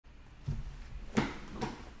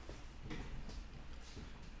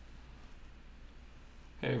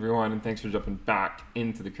Hey everyone, and thanks for jumping back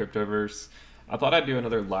into the cryptoverse. I thought I'd do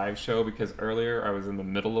another live show because earlier I was in the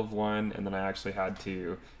middle of one, and then I had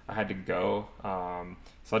to go.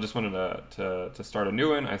 So I just wanted to start a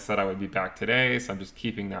new one. I said I would be back today, so I'm just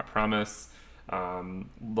keeping that promise. The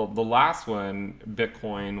last one,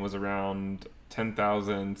 Bitcoin was around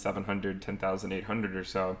 10,700, 10,800 or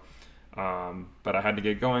so. But I had to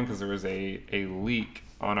get going because there was a leak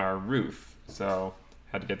on our roof, so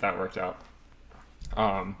had to get that worked out.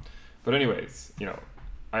 Um, but anyways,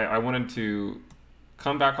 I wanted to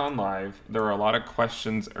come back on live. There were a lot of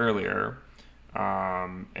questions earlier,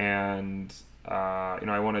 and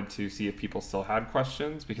I wanted to see if people still had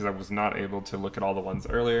questions because I was not able to look at all the ones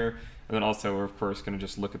earlier. And then also, we're of course going to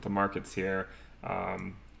just look at the markets here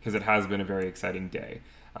because it has been a very exciting day.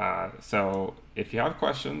 So if you have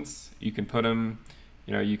questions, you can put them,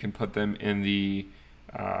 you can put them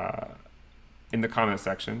uh, in the comment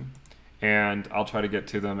section, and I'll try to get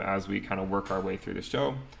to them as we kind of work our way through the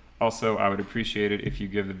show. Also, I would appreciate it if you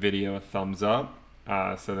give the video a thumbs up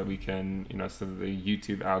so that we can, so that the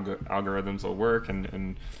YouTube algorithms will work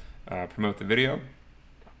and promote the video.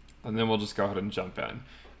 And then we'll just go ahead and jump in.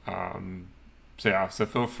 So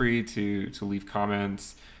feel free to leave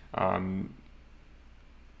comments. And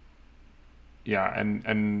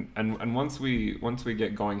once we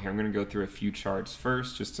get going here, I'm going to go through a few charts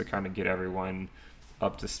first just to kind of get everyone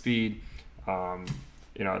up to speed. Um,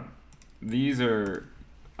 you know, these are,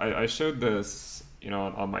 I showed this,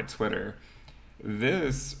 on my Twitter.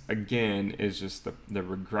 This, again, is just the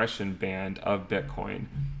regression band of Bitcoin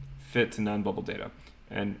fit to non-bubble data.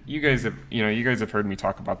 And you guys have heard me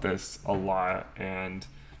talk about this a lot, and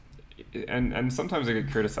sometimes I get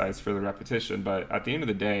criticized for the repetition, but at the end of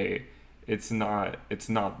the day, it's not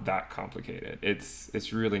that complicated.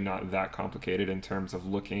 It's really not that complicated in terms of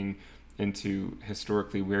looking into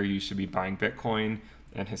historically where you should be buying Bitcoin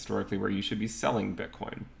and historically where you should be selling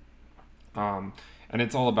Bitcoin. And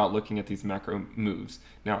it's all about looking at these macro moves.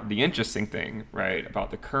 Now, the interesting thing, right,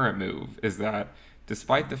 about the current move is that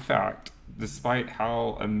despite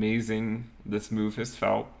how amazing this move has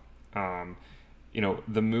felt, the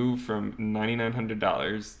move from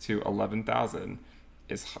 $9,900 to 11,000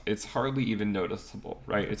 it's hardly even noticeable,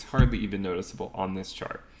 right? It's hardly even noticeable on this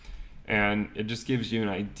chart. And it just gives you an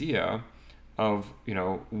idea of,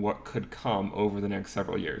 what could come over the next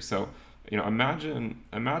several years. So, imagine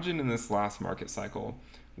in this last market cycle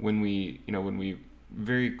when we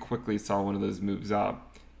very quickly saw one of those moves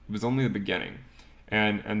up. It was only the beginning.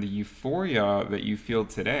 And the euphoria that you feel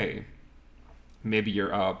today, maybe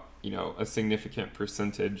you're up, a significant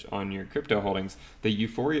percentage on your crypto holdings. The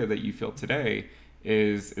euphoria that you feel today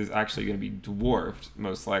is actually going to be dwarfed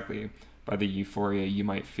most likely by the euphoria you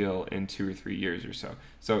might feel in 2 or 3 years or so.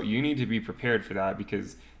 So you need to be prepared for that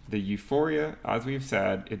because the euphoria, as we've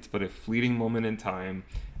said, it's but a fleeting moment in time.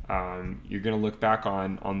 You're going to look back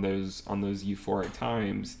on those euphoric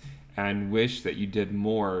times and wish that you did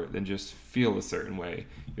more than just feel a certain way.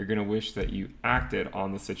 You're going to wish that you acted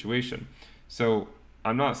on the situation. So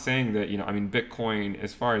I'm not saying that, Bitcoin,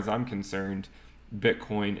 as far as I'm concerned,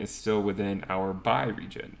 Bitcoin is still within our buy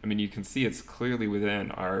region. You can see it's clearly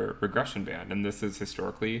within our regression band, and this is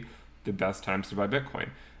historically the best times to buy Bitcoin.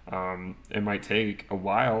 It might take a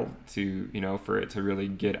while for it to really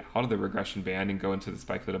get out of the regression band and go into the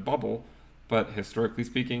speculative bubble, but historically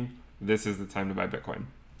speaking, this is the time to buy Bitcoin.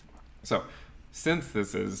 So since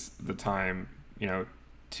this is the time,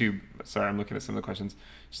 sorry, I'm looking at some of the questions.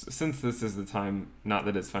 Since this is the time, not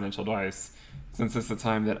that it's financial advice, since it's the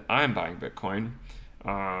time that I'm buying Bitcoin,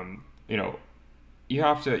 you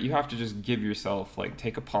have to just give yourself,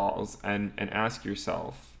 take a pause and ask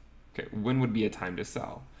yourself, okay, when would be a time to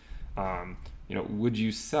sell? Would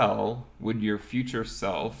your future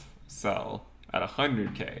self sell at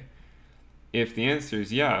 100K? If the answer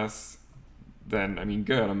is yes, then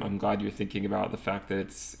good. I'm glad you're thinking about the fact that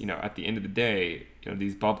it's, at the end of the day,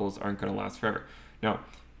 these bubbles aren't going to last forever. Now,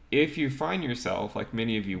 if you find yourself, like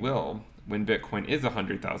many of you will, when Bitcoin is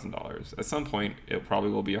 $100,000, at some point it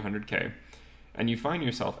probably will be 100K, and you find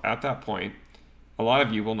yourself at that point, a lot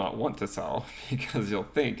of you will not want to sell because you'll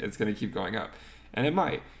think it's going to keep going up, and it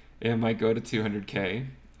might go to 200K.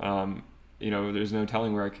 There's no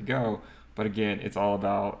telling where it could go, but again, it's all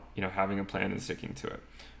about having a plan and sticking to it.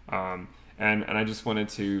 And I just wanted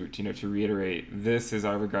to reiterate, this is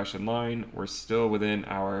our regression line. We're still within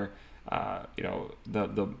our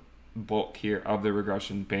the bulk here of the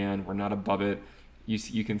regression band. We're not above it.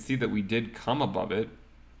 You can see that we did come above it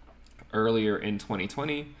earlier in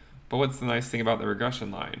 2020, but what's the nice thing about the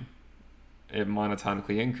regression line? It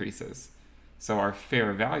monotonically increases. So our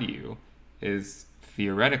fair value is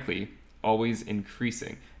theoretically always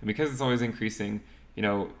increasing. And because it's always increasing, you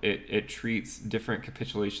know, it treats different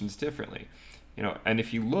capitulations differently. You know, and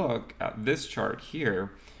if you look at this chart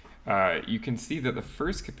here, you can see that the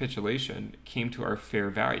first capitulation came to our fair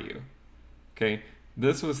value. Okay,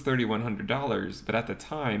 this was $3,100, but at the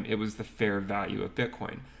time it was the fair value of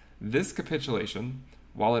Bitcoin. This capitulation,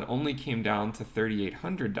 while it only came down to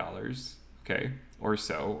 $3,800, okay, or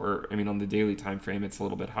so, or I mean on the daily time frame it's a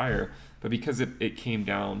little bit higher, but because it came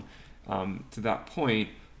down to that point,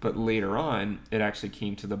 but later on it actually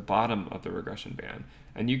came to the bottom of the regression band.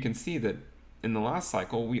 And you can see that in the last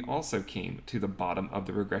cycle we also came to the bottom of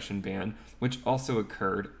the regression band, which also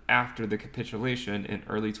occurred after the capitulation in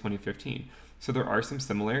early 2015. So there are some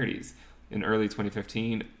similarities. In early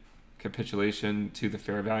 2015, capitulation to the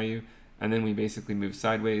fair value, and then we basically moved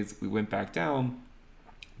sideways, we went back down.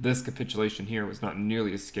 This capitulation here was not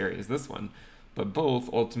nearly as scary as this one, but both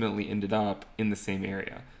ultimately ended up in the same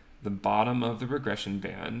area, the bottom of the regression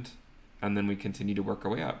band, and then we continue to work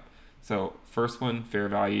our way up. So first one, fair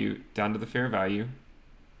value, down to the fair value,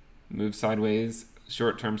 move sideways,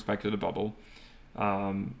 short-term speculative bubble,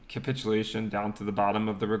 capitulation down to the bottom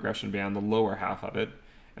of the regression band, the lower half of it,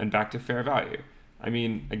 and back to fair value. I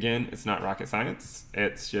mean, again, it's not rocket science.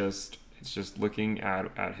 It's just looking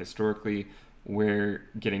at historically where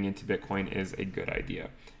getting into Bitcoin is a good idea.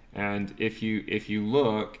 And if you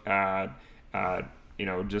look at you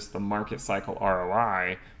know, just the market cycle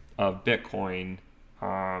ROI of Bitcoin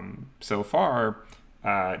so far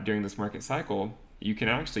during this market cycle, you can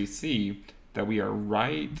actually see that we are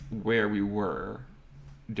right where we were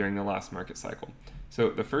during the last market cycle. So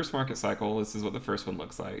the first market cycle, this is what the first one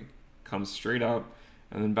looks like, comes straight up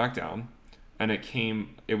and then back down, and it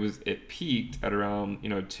peaked at around, you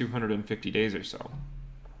know, 250 days or so.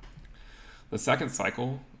 The second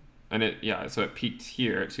cycle, so it peaked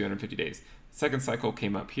here at 250 days. Second cycle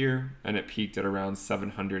came up here and it peaked at around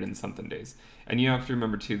 700 and something days. And you have to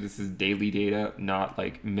remember too, this is daily data, not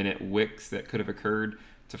like minute wicks that could have occurred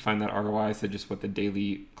to find that ROI, so just what the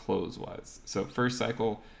daily close was. So first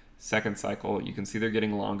cycle, second cycle, you can see they're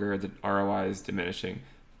getting longer, the ROI is diminishing.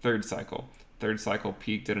 Third cycle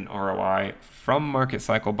peaked at an ROI from market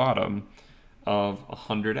cycle bottom of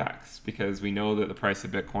 100x, because we know that the price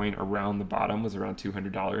of Bitcoin around the bottom was around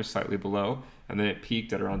 $200, slightly below, and then it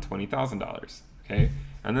peaked at around $20,000. Okay,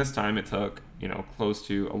 and this time it took, you know, close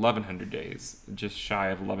to 1,100 days, just shy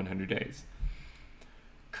of 1,100 days.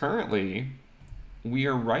 Currently, we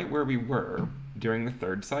are right where we were during the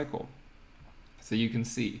third cycle. So you can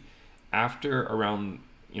see after around,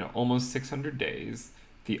 you know, almost 600 days,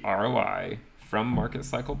 the ROI from market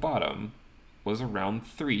cycle bottom was around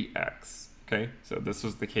 3x. Okay, so this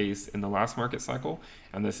was the case in the last market cycle,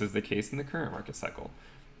 and this is the case in the current market cycle.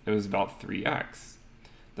 It was about 3x.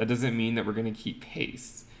 That doesn't mean that we're going to keep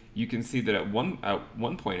pace. You can see that at one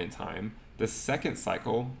point in time, the second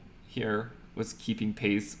cycle here was keeping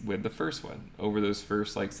pace with the first one. Over those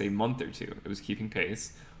first, like, say, month or two, it was keeping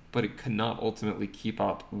pace, but it could not ultimately keep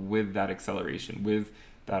up with that acceleration, with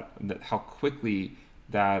that how quickly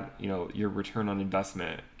that, you know, your return on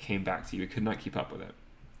investment came back to you. It could not keep up with it.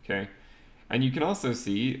 Okay, and you can also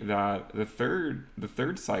see that the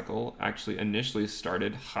third cycle actually initially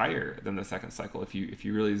started higher than the second cycle. If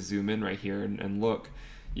you really zoom in right here and look,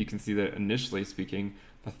 you can see that initially speaking,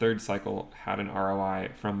 the third cycle had an ROI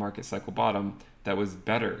from market cycle bottom that was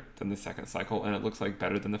better than the second cycle, and it looks like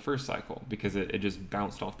better than the first cycle because it just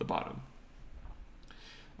bounced off the bottom.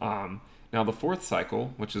 Now the fourth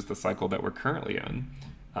cycle, which is the cycle that we're currently in,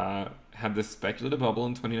 had this speculative bubble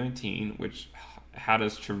in 2019, which had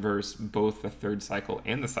us traverse both the third cycle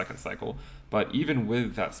and the second cycle. But even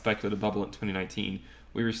with that speculative bubble in 2019,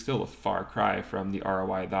 we were still a far cry from the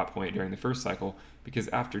ROI at that point during the first cycle, because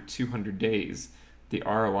after 200 days, the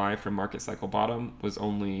ROI from market cycle bottom was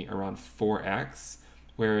only around 4x,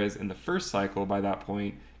 whereas in the first cycle, by that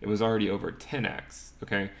point, it was already over 10x,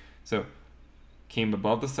 okay? So came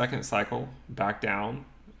above the second cycle, back down,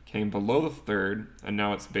 came below the third, and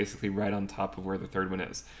now it's basically right on top of where the third one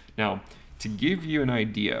is. Now, to give you an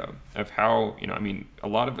idea of how, you know, I mean, a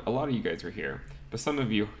lot of you guys are here, but some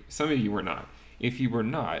of you were not. If you were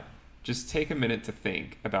not, just take a minute to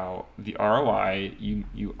think about the ROI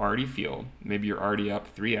you already feel. Maybe you're already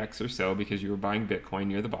up 3x or so because you were buying Bitcoin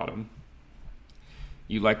near the bottom.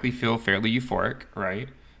 You likely feel fairly euphoric, right?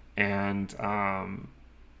 And hold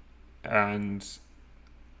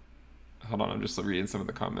on, I'm just reading some of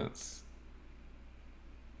the comments.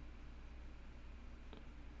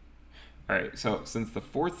 All right, so since the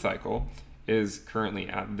fourth cycle is currently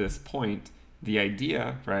at this point, the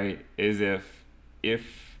idea, right, is if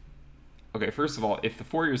okay, first of all, if the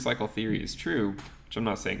 4-year cycle theory is true, which I'm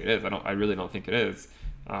not saying it is, I really don't think it is,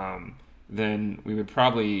 then we would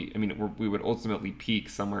probably, we would ultimately peak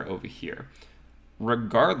somewhere over here,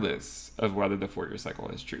 regardless of whether the 4-year cycle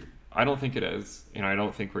is true. I don't think it is, I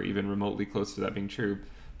don't think we're even remotely close to that being true.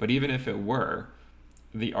 But even if it were,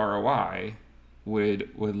 the ROI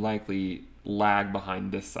would likely lag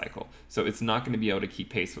behind this cycle. So it's not going to be able to keep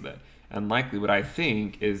pace with it. And likely what I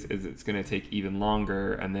think is it's going to take even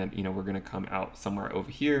longer, and then we're going to come out somewhere over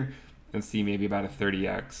here and see maybe about a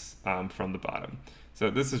 30x from the bottom. So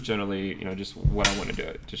this is generally just what I want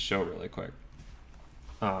to show really quick.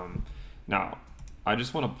 Now I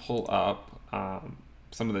just want to pull up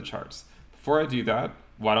some of the charts. Before I do that,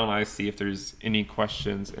 why don't I see if there's any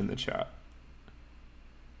questions in the chat?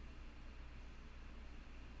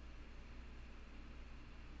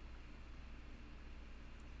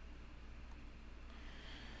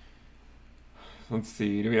 Let's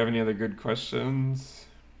see, do we have any other good questions?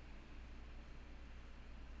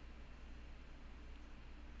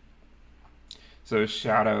 So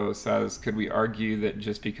Shadow says, could we argue that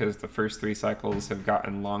just because the first 3 cycles have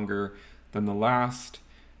gotten longer than the last,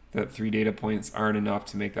 that 3 data points aren't enough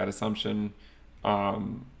to make that assumption?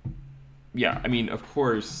 Yeah, of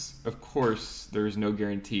course, there's no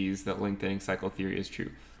guarantees that lengthening cycle theory is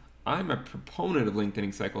true. I'm a proponent of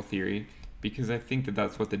lengthening cycle theory because I think that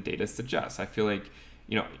that's what the data suggests. I feel like,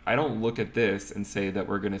 I don't look at this and say that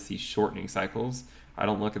we're going to see shortening cycles. I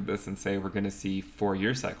don't look at this and say we're going to see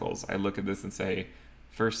 4-year cycles. I look at this and say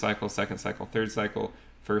first cycle, second cycle, third cycle.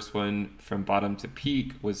 First one from bottom to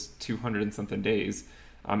peak was 200 and something days.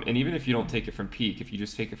 And even if you don't take it from peak, if you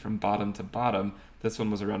just take it from bottom to bottom, this one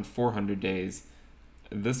was around 400 days.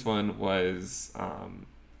 This one was,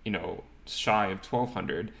 shy of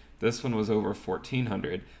 1,200. This one was over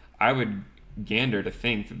 1,400. I would gander to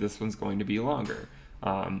think that this one's going to be longer.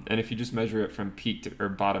 And if you just measure it from peak to, or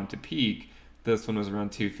bottom to peak, this one was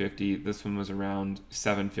around 250, this one was around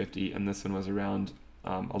 750, and this one was around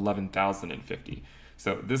 11,050.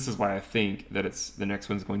 So this is why I think that the next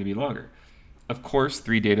one's going to be longer. Of course,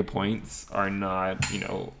 3 data points are not,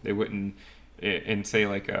 they wouldn't, and say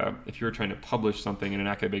like if you were trying to publish something in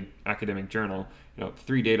an academic journal,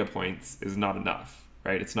 3 data points is not enough,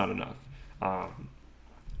 right? It's not enough.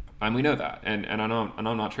 And we know that, and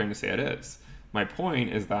I'm not trying to say it is. My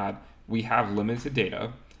point is that we have limited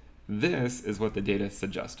data. This is what the data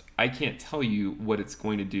suggests. I can't tell you what it's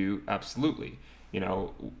going to do absolutely.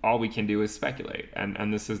 All we can do is speculate.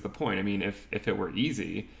 And this is the point. If it were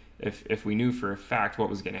easy, if we knew for a fact what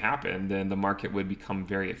was going to happen, then the market would become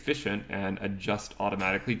very efficient and adjust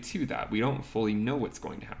automatically to that. We don't fully know what's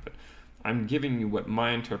going to happen. I'm giving you what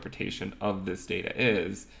my interpretation of this data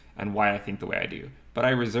is and why I think the way I do. But I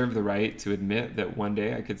reserve the right to admit that one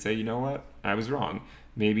day I could say, you know what, I was wrong.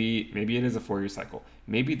 Maybe it is a 4-year cycle.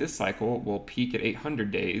 Maybe this cycle will peak at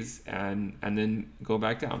 800 days and then go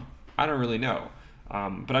back down. I don't really know.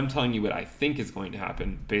 But I'm telling you what I think is going to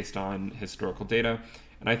happen based on historical data.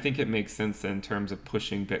 And I think it makes sense in terms of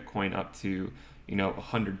pushing Bitcoin up to,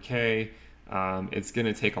 100K. It's going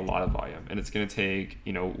to take a lot of volume, and it's going to take,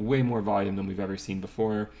 way more volume than we've ever seen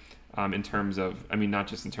before. In terms of, not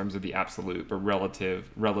just in terms of the absolute, but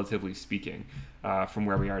relatively speaking, from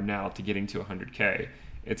where we are now to getting to 100K,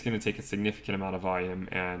 it's going to take a significant amount of volume,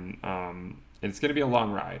 and it's going to be a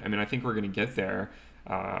long ride. I think we're going to get there.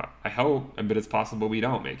 I hope, but it's possible we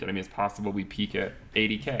don't make it. It's possible we peak at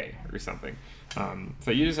 80K or something.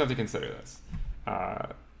 So you just have to consider this.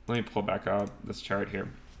 Let me pull back up this chart here.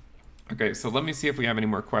 Okay, so let me see if we have any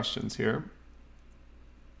more questions here.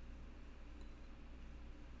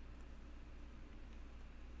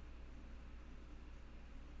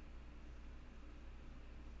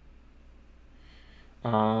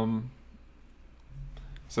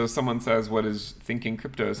 So someone says, what is Thinking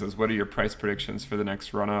Crypto says, what are your price predictions for the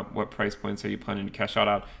next run up? What price points are you planning to cash out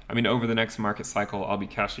at? Over the next market cycle, I'll be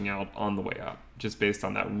cashing out on the way up, just based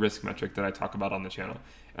on that risk metric that I talk about on the channel.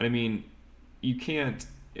 And you can't,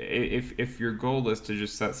 if your goal is to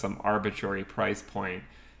just set some arbitrary price point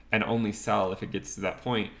and only sell if it gets to that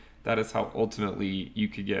point, that is how ultimately you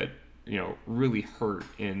could get, really hurt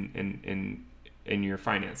in your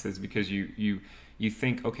finances, because you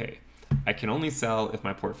think, okay, I can only sell if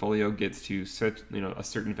my portfolio gets to such, a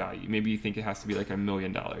certain value. Maybe you think it has to be like $1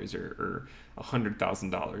 million or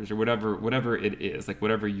 $100,000 or whatever it is, like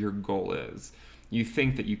whatever your goal is. You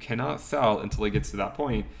think that you cannot sell until it gets to that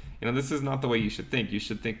point. This is not the way you should think. You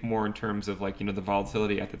should think more in terms of like, the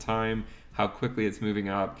volatility at the time, how quickly it's moving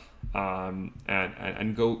up, and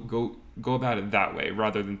go about it that way,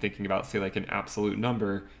 rather than thinking about, say, like an absolute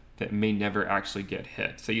number that may never actually get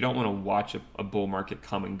hit. So you don't want to watch a bull market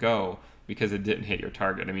come and go because it didn't hit your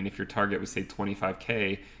target. I mean, if your target was say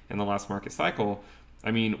 25K in the last market cycle,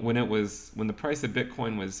 I mean, when the price of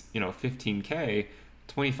Bitcoin was, 15K,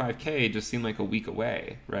 25K just seemed like a week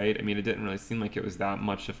away, right? I mean, it didn't really seem like it was that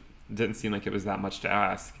much didn't seem like it was that much to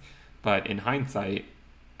ask. But in hindsight,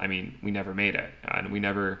 I mean, we never made it. And we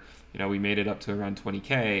never, we made it up to around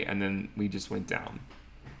 20K and then we just went down.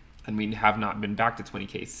 And we have not been back to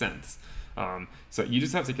 20K since. So you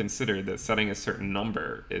just have to consider that setting a certain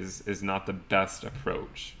number is not the best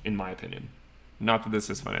approach, in my opinion. Not that this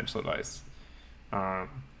is financial advice.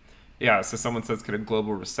 So someone says, could a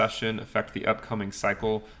global recession affect the upcoming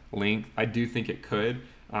cycle length? I do think it could.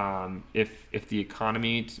 If the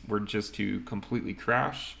economy were just to completely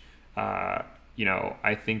crash, I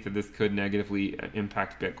think that this could negatively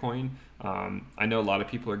impact Bitcoin. I know a lot of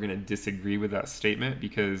people are going to disagree with that statement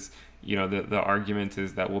because, the argument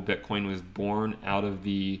is that, well, Bitcoin was born out of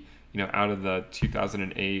the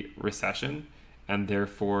 2008 recession, and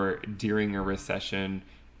therefore during a recession,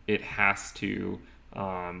 it has to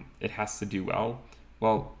do well.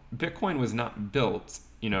 Well, Bitcoin was not built,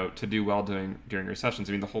 to do well during recessions.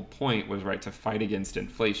 I mean, the whole point was, right, to fight against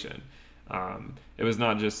inflation. It was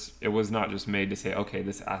not just made to say, okay,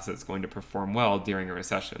 this asset's going to perform well during a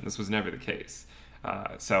recession. This was never the case.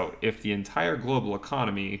 So if the entire global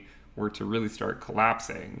economy were to really start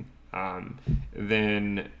collapsing,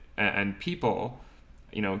 then and people,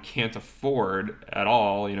 can't afford at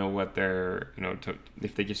all, what they're,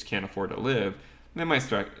 if they just can't afford to live, they might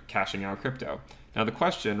start cashing out crypto. Now the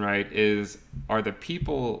question, right, is, are the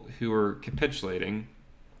people who are capitulating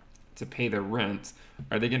to pay their rent,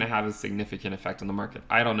 are they going to have a significant effect on the market?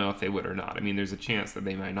 I don't know if they would or not. I mean, there's a chance that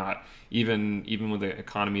they might not, even with the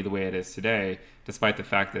economy the way it is today, despite the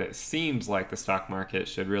fact that it seems like the stock market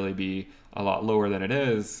should really be a lot lower than it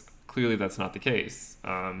is. Clearly that's not the case.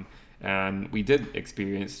 And we did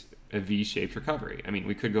experience a V-shaped recovery. I mean,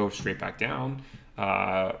 we could go straight back down,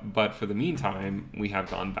 but for the meantime, we have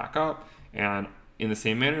gone back up. And in the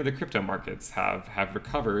same manner, the crypto markets have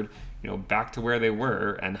recovered, back to where they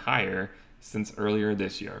were and higher since earlier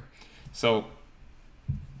this year. So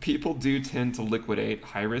people do tend to liquidate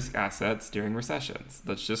high-risk assets during recessions.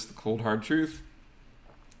 That's just the cold, hard truth.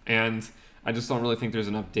 And I just don't really think there's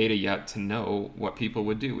enough data yet to know what people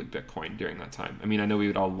would do with Bitcoin during that time. I mean, I know we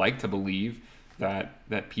would all like to believe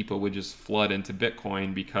that people would just flood into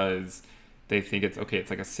Bitcoin because they think it's okay, it's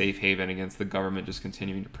like a safe haven against the government just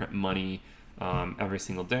continuing to print money every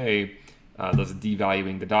single day, thus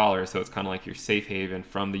devaluing the dollar. So it's kind of like your safe haven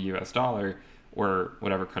from the US dollar or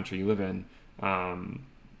whatever country you live in.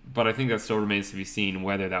 But I think that still remains to be seen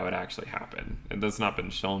whether that would actually happen. And that's not been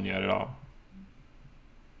shown yet at all.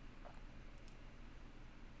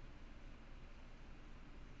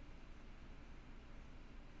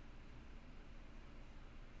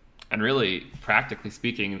 And really, practically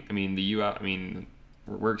speaking, I mean, the U.S., I mean,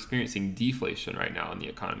 we're experiencing deflation right now in the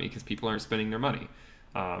economy because people aren't spending their money.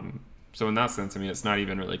 So in that sense, I mean, it's not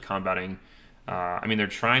even really combating. I mean, they're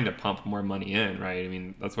trying to pump more money in, right? I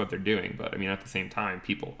mean, that's what they're doing. But I mean, at the same time,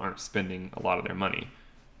 people aren't spending a lot of their money.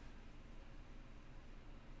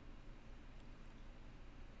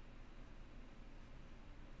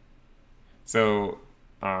 So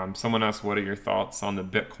someone asked, what are your thoughts on the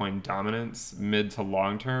Bitcoin dominance mid to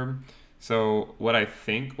long term? So what I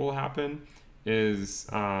think will happen is,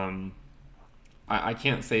 I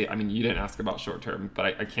can't say, I mean, you didn't ask about short term,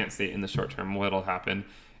 but I can't say in the short term what'll happen.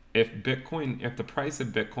 If the price of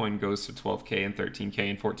Bitcoin goes to 12K and 13K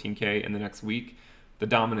and 14K in the next week, the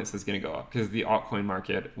dominance is going to go up because the altcoin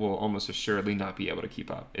market will almost assuredly not be able to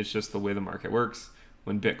keep up. It's just the way the market works.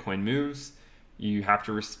 When Bitcoin moves, you have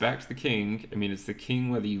to respect the king. I mean, it's the king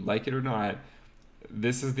whether you like it or not.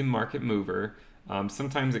 This is the market mover.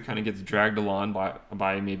 Sometimes it kind of gets dragged along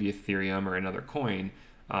by maybe Ethereum or another coin.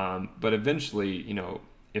 But eventually,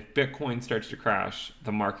 if Bitcoin starts to crash,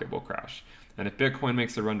 the market will crash. And if Bitcoin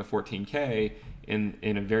makes a run to 14K in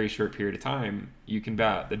a very short period of time, you can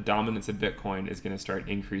bet the dominance of Bitcoin is going to start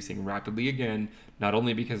increasing rapidly again, not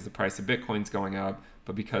only because the price of Bitcoin's going up,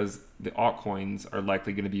 but because the altcoins are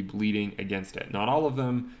likely going to be bleeding against it. Not all of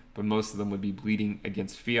them, but most of them would be bleeding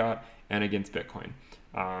against fiat and against Bitcoin.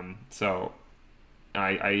 So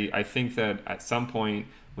I think that at some point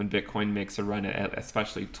when Bitcoin makes a run at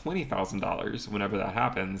especially $20,000, whenever that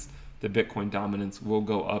happens, the Bitcoin dominance will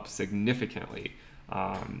go up significantly.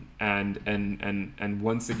 And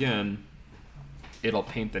once again, it'll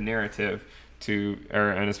paint the narrative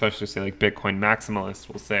and especially say like Bitcoin maximalists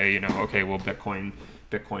will say, okay, well, Bitcoin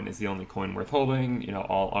Bitcoin is the only coin worth holding. You know,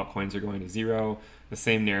 all altcoins are going to zero. The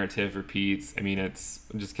same narrative repeats. I mean, it's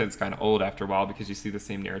just gets kind of old after a while because you see the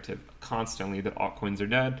same narrative constantly that altcoins are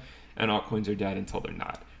dead, and altcoins are dead until they're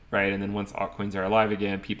not, right? And then once altcoins are alive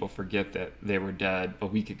again, people forget that they were dead a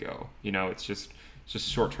week ago. You know, it's just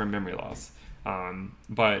short-term memory loss.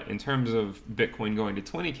 But in terms of Bitcoin going to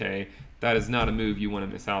 20K, that is not a move you want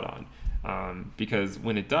to miss out on, because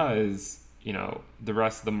when it does, you know, the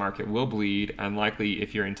rest of the market will bleed, and likely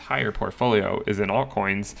if your entire portfolio is in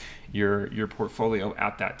altcoins, your portfolio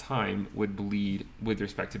at that time would bleed with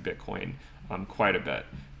respect to Bitcoin quite a bit.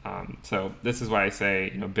 So this is why I say,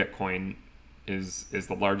 you know, Bitcoin is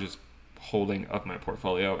the largest holding of my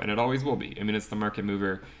portfolio, and it always will be. I mean, it's the market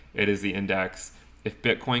mover. It is the index. If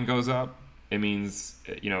Bitcoin goes up, it means,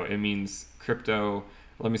 you know, it means crypto.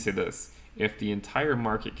 Let me say this. If the entire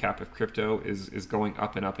market cap of crypto is going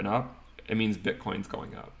up and up and up, it means Bitcoin's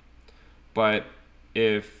going up. But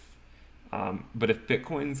if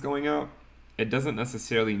Bitcoin's going up, it doesn't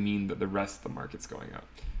necessarily mean that the rest of the market's going up.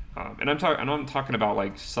 And I'm talking about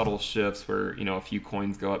like subtle shifts where, you know, a few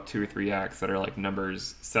coins go up 2 or 3x that are like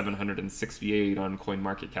numbers 768 on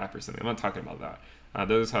CoinMarketCap or something. I'm not talking about that.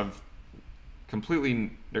 Those have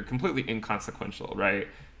they're completely inconsequential, right,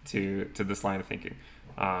 to this line of thinking.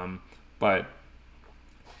 But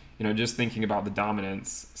you know, just thinking about the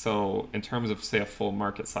dominance. So in terms of, say, a full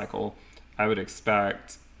market cycle, I would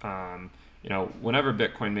expect, you know, whenever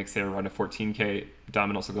Bitcoin makes, say, a run to 14K,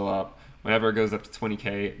 dominance will go up. Whenever it goes up to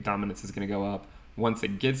 20K, dominance is going to go up. Once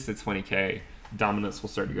it gets to 20K, dominance will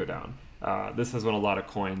start to go down. This is when a lot of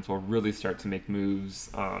coins will really start to make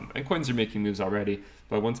moves, and coins are making moves already,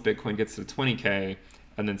 but once Bitcoin gets to 20K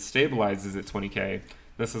and then stabilizes at 20K,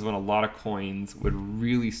 this is when a lot of coins would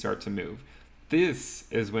really start to move. This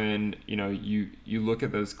is when, you know, you look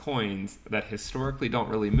at those coins that historically don't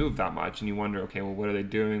really move that much, and you wonder, okay, well, what are they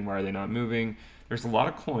doing? Why are they not moving? There's a lot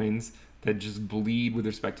of coins that just bleed with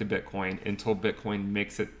respect to Bitcoin until Bitcoin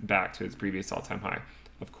makes it back to its previous all-time high.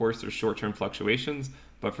 Of course, there's short-term fluctuations,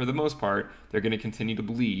 but for the most part, they're going to continue to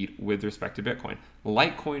bleed with respect to Bitcoin.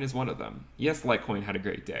 Litecoin is one of them. Yes, Litecoin had a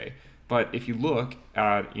great day, but if you look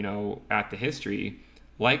at, you know, at the history,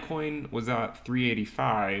 Litecoin was at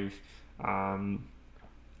 385.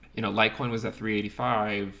 You know, Litecoin was at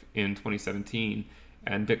 385 in 2017,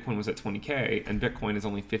 and Bitcoin was at 20K, and Bitcoin is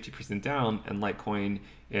only 50% down, and Litecoin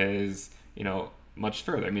is, you know, much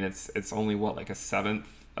further. I mean, it's only what, like a seventh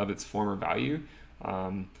of its former value.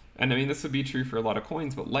 And I mean, this would be true for a lot of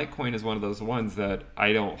coins, but Litecoin is one of those ones that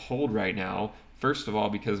I don't hold right now. First of all,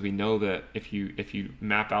 because we know that if you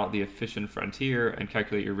map out the efficient frontier and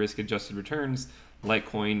calculate your risk-adjusted returns,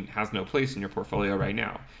 Litecoin has no place in your portfolio right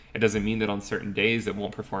now. It doesn't mean that on certain days it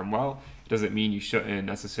won't perform well. It doesn't mean you shouldn't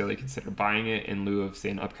necessarily consider buying it in lieu of,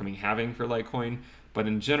 say, an upcoming halving for Litecoin. But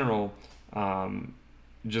in general,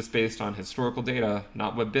 just based on historical data,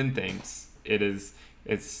 not what Ben thinks, it's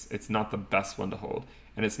not the best one to hold.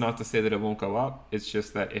 And it's not to say that it won't go up. It's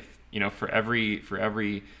just that if, you know, for every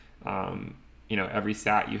you know, every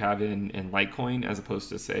sat you have in Litecoin as opposed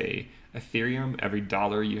to, say, Ethereum, every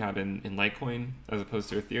dollar you have in Litecoin as opposed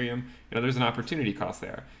to Ethereum, you know, there's an opportunity cost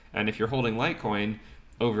there. And if you're holding Litecoin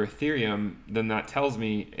over Ethereum, then that tells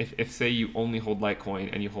me if say you only hold Litecoin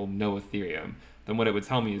and you hold no Ethereum, then what it would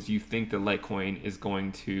tell me is you think that Litecoin is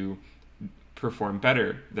going to perform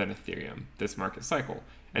better than Ethereum this market cycle.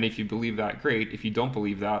 And if you believe that, great. If you don't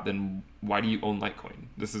believe that, then why do you own Litecoin?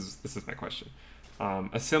 This is my question.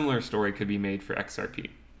 A similar story could be made for XRP.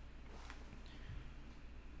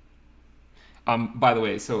 By the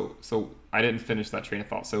way, so I didn't finish that train of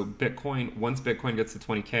thought. So Bitcoin, once Bitcoin gets to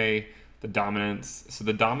 20K, the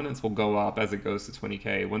dominance will go up as it goes to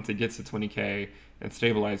 20K. Once it gets to 20K and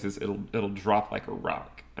stabilizes, it'll drop like a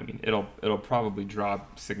rock. I mean, it'll probably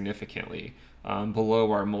drop significantly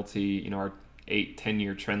below our our 8-10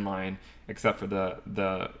 year trend line, except for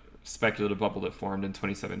the speculative bubble that formed in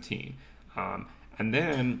 2017. And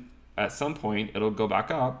then at some point it'll go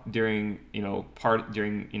back up during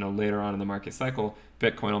later on in the market cycle.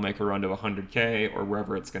 Bitcoin will make a run to 100K or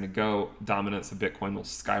wherever it's going to go. Dominance of Bitcoin will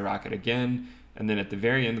skyrocket again, and then at the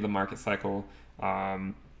very end of the market cycle,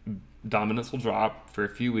 dominance will drop for a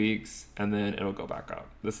few weeks, and then it'll go back up.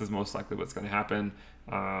 This is most likely what's going to happen.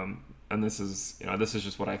 And this is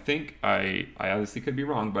just what I think. I obviously could be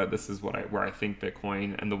wrong, but this is where I think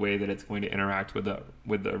Bitcoin and the way that it's going to interact with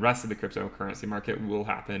the rest of the cryptocurrency market will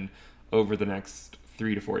happen over the next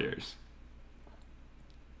 3 to 4 years.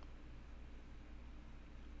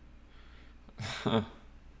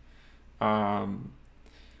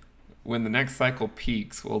 When the next cycle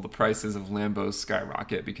peaks, will the prices of Lambos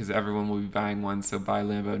skyrocket because everyone will be buying one? So buy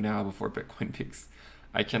Lambo now before Bitcoin peaks.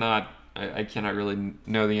 I cannot really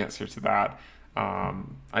know the answer to that.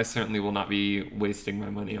 I certainly will not be wasting my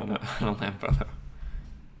money on on a Lambo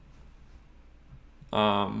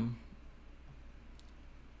though.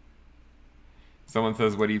 Someone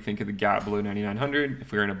says, what do you think of the gap below 9,900?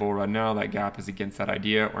 If we were in a bull run now, that gap is against that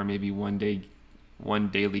idea, or maybe one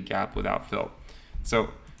daily gap without fill. So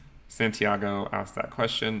Santiago asked that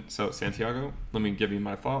question. So Santiago, let me give you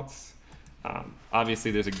my thoughts.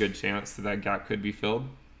 Obviously, there's a good chance that that gap could be filled.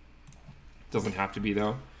 Doesn't have to be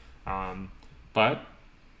though. But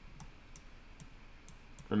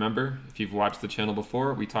remember, if you've watched the channel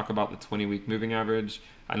before, we talk about the 20-week moving average.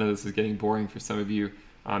 I know this is getting boring for some of you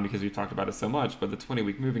because we've talked about it so much, but the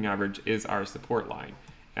 20-week moving average is our support line.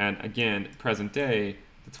 And again, present day,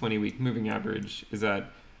 the 20-week moving average is at,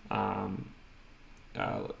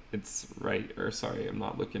 it's right, or sorry, I'm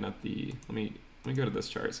not looking at the, let me go to this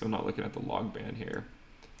chart, so I'm not looking at the log band here.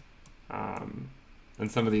 And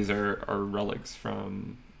some of these are relics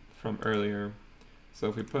from earlier. So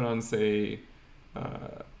if we put on, say,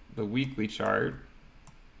 the weekly chart,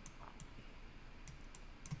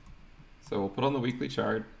 so we'll put on the weekly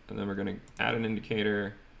chart, and then we're going to add an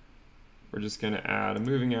indicator. We're just going to add a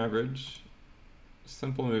moving average,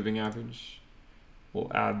 simple moving average. We'll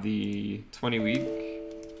add the 20-week.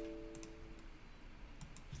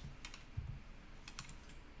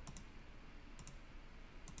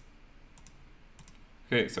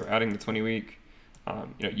 Okay, so adding the 20-week,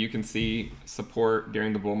 you can see support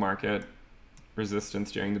during the bull market, resistance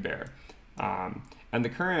during the bear. And the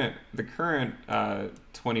current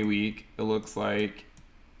 20-week, it looks like,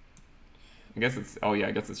 I guess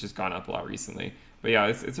it's just gone up a lot recently. But yeah,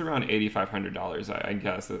 it's around $8,500, I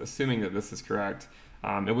guess, assuming that this is correct.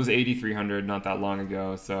 It was $8,300 not that long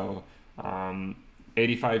ago, so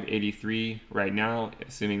 85.83 right now,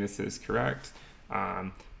 assuming this is correct,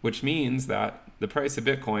 which means that the price of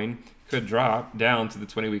Bitcoin could drop down to the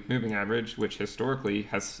 20-week moving average, which historically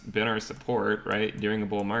has been our support, right, during a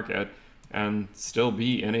bull market, and still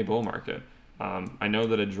be in a bull market. I know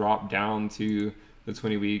that a drop down to the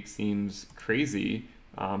 20-week seems crazy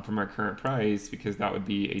from our current price, because that would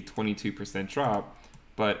be a 22% drop.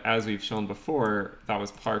 But as we've shown before, that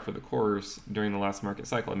was par for the course during the last market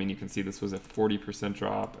cycle. I mean, you can see this was a 40%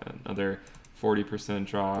 drop, another 40%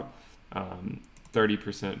 drop,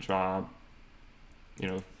 30% drop,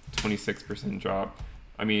 26% drop.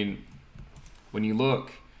 I mean, when you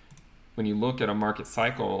look at a market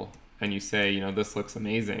cycle and you say, this looks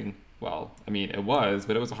amazing, well, I mean, it was,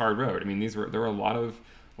 but it was a hard road. I mean, there were a lot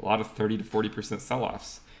of 30 to 40%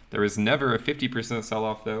 sell-offs. There was never a 50%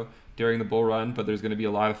 sell-off though during the bull run, but there's going to be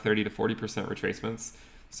a lot of 30 to 40% retracements.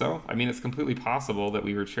 So, I mean, it's completely possible that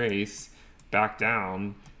we retrace back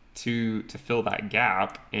down to fill that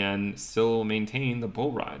gap and still maintain the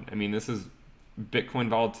bull run. I mean, this is Bitcoin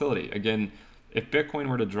volatility. Again, if Bitcoin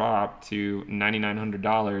were to drop to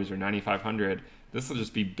 $9,900 or $9,500, this will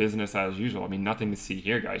just be business as usual. I mean, nothing to see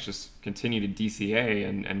here, guys. Just continue to DCA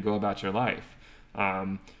and go about your life.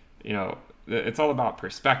 It's all about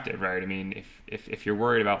perspective, right? I mean, if you're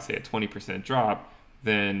worried about, say, a 20% drop,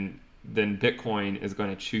 then Bitcoin is going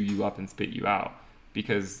to chew you up and spit you out,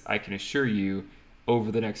 because I can assure you,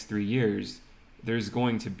 over the next 3 years, there's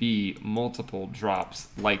going to be multiple drops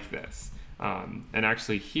like this. And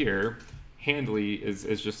actually here, handily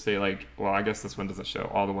is just say like, well, I guess this one doesn't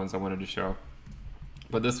show all the ones I wanted to show,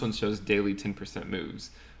 but this one shows daily 10%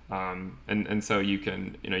 moves. And so you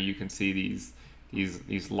can see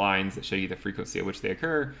these lines that show you the frequency at which they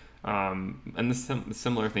occur. And the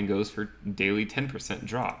similar thing goes for daily 10%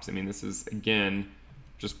 drops. I mean, this is, again,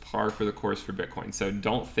 just par for the course for Bitcoin. So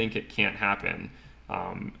don't think it can't happen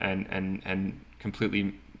and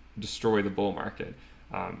completely destroy the bull market.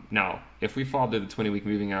 Now, if we fall to the 20-week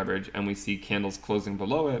moving average and we see candles closing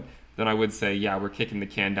below it, then I would say, yeah, we're kicking the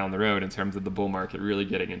can down the road in terms of the bull market really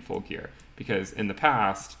getting in full gear. Because in the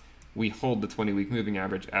past, we hold the 20-week moving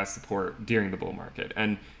average as support during the bull market.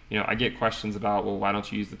 And I get questions about, well, why don't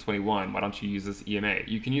you use the 21? Why don't you use this EMA?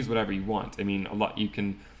 You can use whatever you want. I mean, you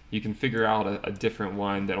can figure out a different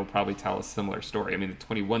one that'll probably tell a similar story. I mean,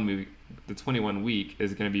 the 21 week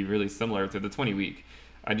is going to be really similar to the 20 week.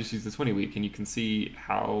 I just use the 20 week, and you can see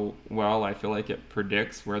how well I feel like it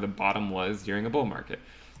predicts where the bottom was during a bull market.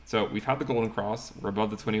 So we've had the golden cross, we're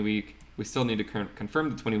above the 20 week, we still need to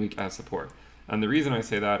confirm the 20 week as support. And the reason I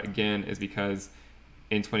say that, again, is because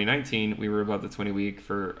in 2019, we were above the 20 week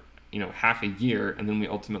for half a year, and then we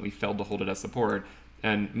ultimately failed to hold it as support.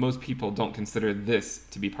 And most people don't consider this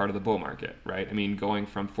to be part of the bull market, right? I mean, going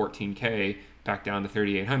from 14K back down to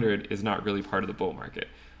 3,800 is not really part of the bull market.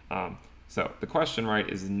 So the question, right,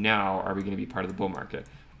 is now, are we going to be part of the bull market?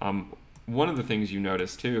 one of the things you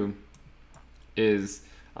notice too is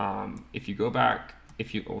if you go back,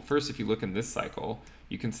 if you look in this cycle,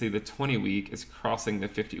 you can see the 20 week is crossing the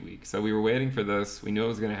 50 week. So we were waiting for this. We knew it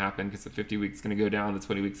was going to happen because the 50 week is going to go down, the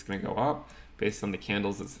 20 week is going to go up based on the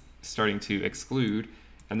candles it's starting to exclude.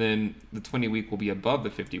 And then the 20 week will be above the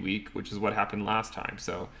 50 week, which is what happened last time.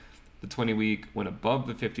 So the 20 week went above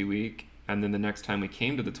the 50 week, and then the next time we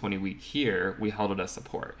came to the 20 week here, we held it as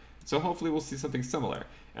support. So hopefully we'll see something similar.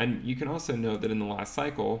 And you can also note that in the last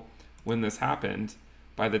cycle, when this happened,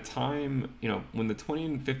 by the time, when the 20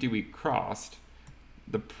 and 50 week crossed,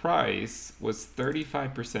 the price was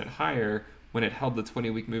 35% higher when it held the 20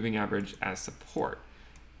 week moving average as support.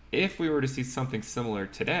 If we were to see something similar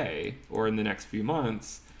today or in the next few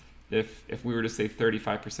months, if we were to say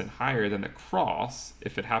 35% higher than the cross,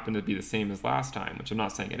 if it happened to be the same as last time, which I'm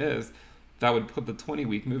not saying it is, that would put the 20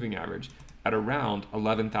 week moving average at around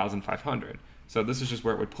 11,500. So this is just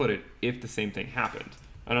where it would put it if the same thing happened.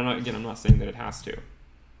 And I'm not saying that it has to.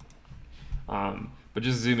 But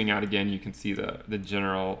just zooming out again, you can see the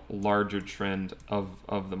general larger trend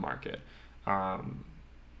of the market. So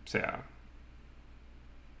yeah.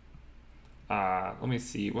 Let me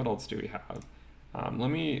see, what else do we have? Let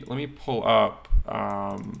me pull up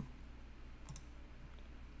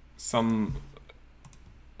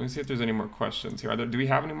let me see if there's any more questions here. Do we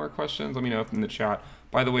have any more questions? Let me know in the chat.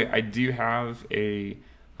 By the way, I do have a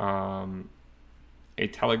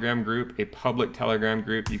Telegram group, a public Telegram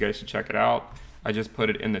group. You guys should check it out. I just put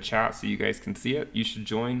it in the chat so you guys can see it. You should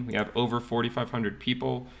join. We have over 4,500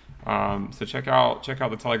 people. So check out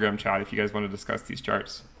the Telegram chat if you guys want to discuss these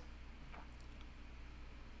charts.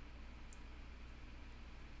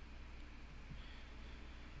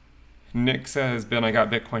 Nick says, Ben, I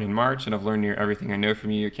got Bitcoin in March and I've learned near everything I know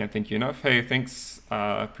from you. I can't thank you enough. Hey, thanks.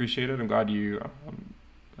 Appreciate it. I'm glad you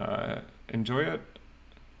enjoy it.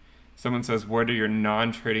 Someone says, what are your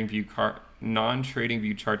non-trading view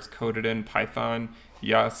charts coded in Python?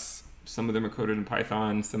 Yes, some of them are coded in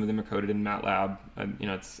Python. Some of them are coded in MATLAB.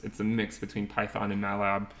 It's a mix between Python and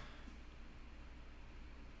MATLAB.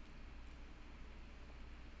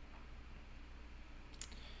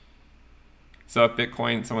 So if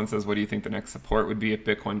Bitcoin, someone says, what do you think the next support would be if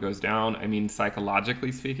Bitcoin goes down? I mean,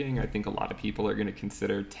 psychologically speaking, I think a lot of people are going to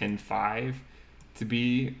consider 10.5 to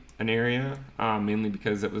be an area, mainly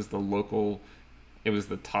because it was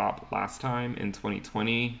the top last time in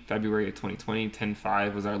 2020, February of 2020,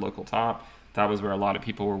 10.5 was our local top. That was where a lot of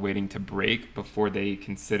people were waiting to break before they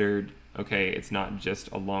considered, okay, it's not just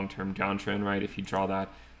a long-term downtrend, right? If you draw that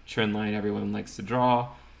trend line everyone likes to draw,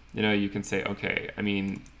 you can say, okay, I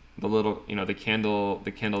mean, the candle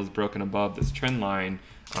is broken above this trend line,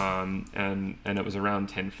 and it was around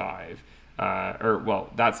 10.5.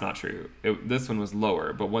 Well, that's not true. This one was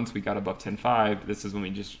lower, but once we got above 10.5, this is when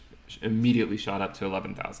we just immediately shot up to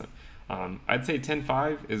 11,000. I'd say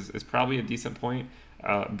 10.5 is probably a decent point.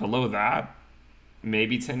 Below that,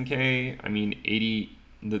 maybe 10K. I mean,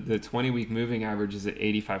 the 20-week moving average is at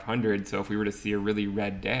 8,500. So if we were to see a really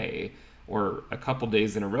red day or a couple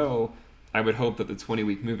days in a row, I would hope that the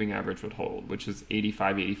 20-week moving average would hold, which is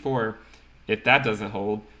 85, 84. If that doesn't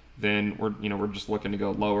hold, then we're just looking to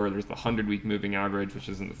go lower. There's the 100-week moving average, which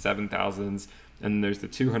is in the 7,000s, and there's the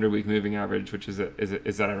 200-week moving average, which is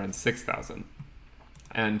at around 6,000.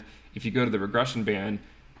 And if you go to the regression band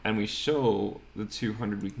and we show the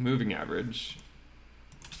 200-week moving average,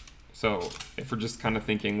 so if we're just kind of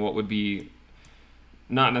thinking what would be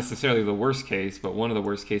not necessarily the worst case, but one of the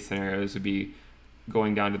worst case scenarios would be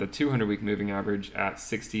going down to the 200-week moving average at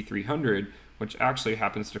 6,300, which actually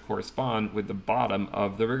happens to correspond with the bottom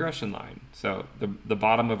of the regression line. So the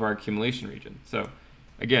bottom of our accumulation region. So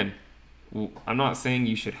again, I'm not saying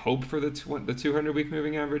you should hope for the 200-week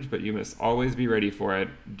moving average, but you must always be ready for it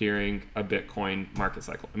during a Bitcoin market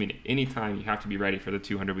cycle. I mean, anytime you have to be ready for the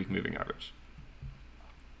 200-week moving average.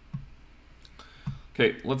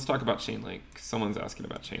 Okay, let's talk about Chainlink. Someone's asking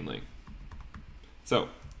about Chainlink. So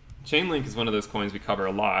Chainlink is one of those coins we cover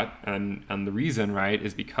a lot, and the reason, right,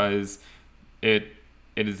 is because it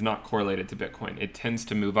is not correlated to Bitcoin. It tends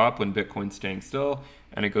to move up when Bitcoin's staying still,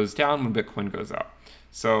 and it goes down when Bitcoin goes up.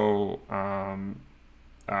 So,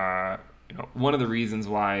 one of the reasons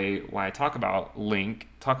why I talk about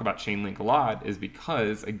Chainlink a lot is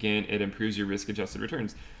because, again, it improves your risk-adjusted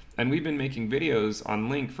returns. And we've been making videos on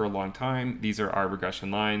Link for a long time. These are our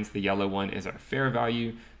regression lines. The yellow one is our fair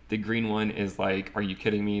value. The green one is like, are you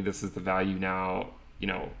kidding me? This is the value now,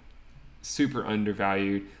 super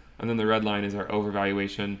undervalued. And then the red line is our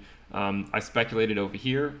overvaluation. I speculated over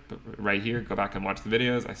here, right here, go back and watch the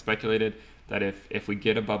videos. I speculated that if we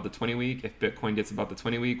get above the 20-week, if Bitcoin gets above the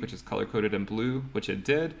 20-week, which is color-coded in blue, which it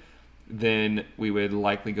did, then we would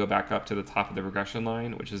likely go back up to the top of the regression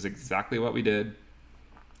line, which is exactly what we did.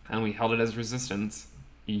 And we held it as resistance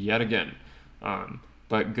yet again.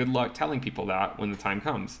 But good luck telling people that when the time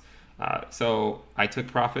comes. So I took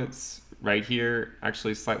profits right here,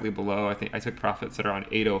 actually slightly below. I think I took profits that are on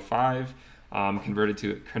 805,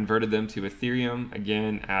 converted them to Ethereum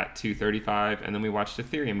again at 235, and then we watched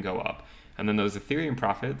Ethereum go up. And then those Ethereum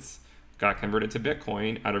profits got converted to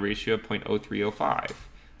Bitcoin at a ratio of 0.0305.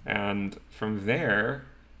 And from there,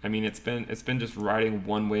 I mean, it's been just riding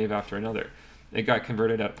one wave after another. It got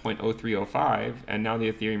converted at 0.0305, and now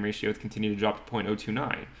the Ethereum ratio has continued to drop to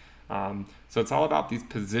 0.029. So it's all about these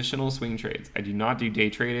positional swing trades. I do not do day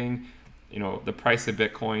trading. You know, the price of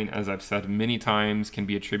Bitcoin, as I've said many times, can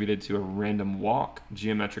be attributed to a random walk,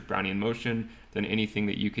 geometric Brownian motion, than anything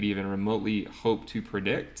that you could even remotely hope to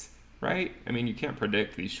predict, right? I mean, you can't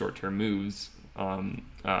predict these short-term moves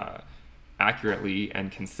accurately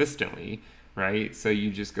and consistently, right? So you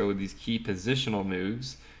just go with these key positional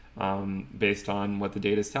moves based on what the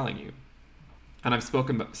data is telling you. And I've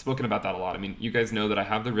spoken about that a lot. I mean, you guys know that I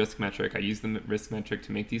have the risk metric. I use the risk metric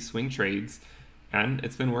to make these swing trades, and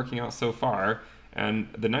it's been working out so far. And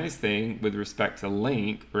the nice thing with respect to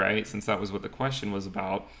Link, right, since that was what the question was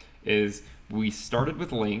about, is we started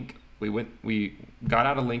with Link. We got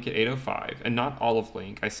out of Link at 805, and not all of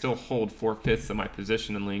Link. I still hold 4/5 of my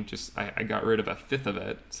position in Link. Just I got rid of 1/5 of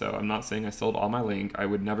it. So I'm not saying I sold all my Link. I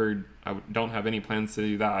don't have any plans to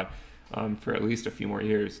do that for at least a few more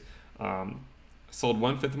years. Sold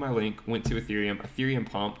 1/5 of my Link, went to Ethereum. Ethereum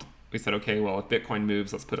pumped. We said, okay, well, if Bitcoin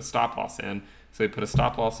moves, let's put a stop loss in. So we put a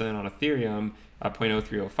stop loss in on Ethereum at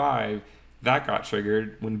 0.0305. That got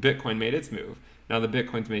triggered when Bitcoin made its move. Now the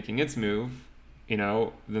Bitcoin's making its move, you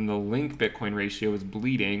know, then the Link Bitcoin ratio is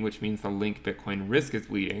bleeding, which means the Link Bitcoin risk is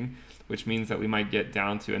bleeding, which means that we might get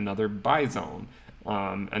down to another buy zone.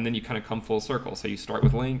 And then you kind of come full circle. So you start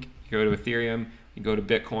with Link, you go to Ethereum, you go to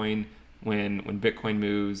Bitcoin. When Bitcoin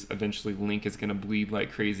moves, eventually Link is going to bleed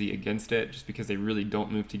like crazy against it just because they really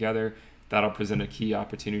don't move together. That'll present a key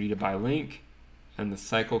opportunity to buy Link, and the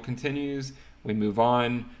cycle continues. We move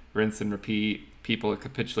on, rinse and repeat. People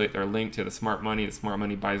capitulate their Link to the smart money. The smart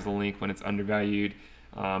money buys the Link when it's undervalued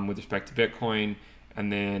with respect to Bitcoin,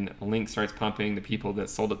 and then Link starts pumping. The people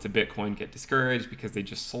that sold it to Bitcoin get discouraged because they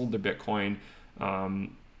just sold their Bitcoin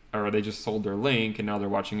or they just sold their Link, and now they're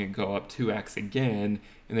watching it go up 2x again,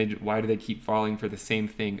 and why do they keep falling for the same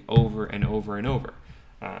thing over and over and over?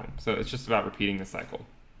 So it's just about repeating the cycle.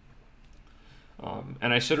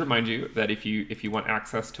 And I should remind you that if you want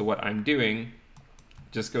access to what I'm doing,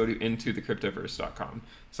 just go to intothecryptoverse.com.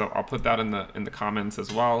 So I'll put that in the comments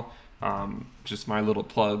as well. Just my little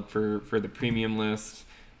plug for the premium list.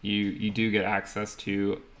 You do get access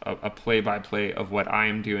to a play-by-play of what I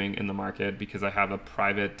am doing in the market, because I have a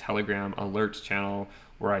private Telegram alerts channel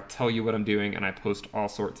where I tell you what I'm doing, and I post all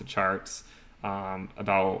sorts of charts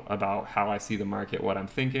about how I see the market, what I'm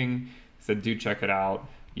thinking. So do check it out.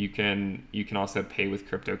 You can also pay with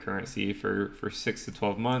cryptocurrency for 6 to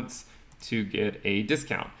 12 months to get a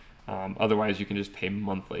discount. Otherwise, you can just pay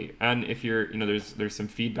monthly. And if you're, there's some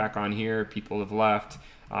feedback on here. People have left.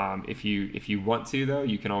 If you want to, though,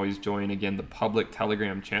 you can always join, again, the public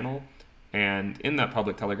Telegram channel. And in that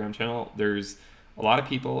public Telegram channel, there's a lot of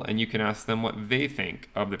people, and you can ask them what they think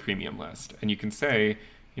of the premium list. And you can say,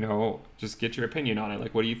 just get your opinion on it.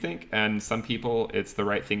 Like, what do you think? And some people, it's the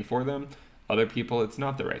right thing for them. Other people, it's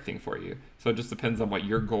not the right thing for you. So it just depends on what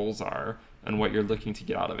your goals are and what you're looking to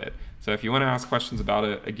get out of it. So if you want to ask questions about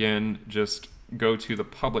it, again, just go to the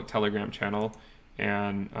public Telegram channel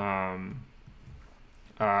and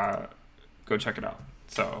go check it out.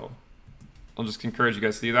 So I'll just encourage you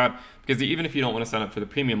guys to do that, because even if you don't want to sign up for the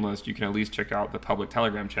premium list, you can at least check out the public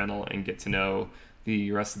Telegram channel and get to know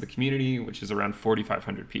the rest of the community, which is around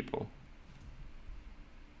 4,500 people.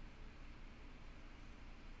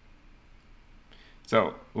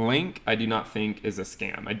 So Link, I do not think is a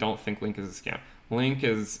scam. I don't think Link is a scam. Link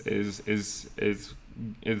is I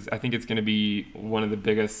think it's going to be one of the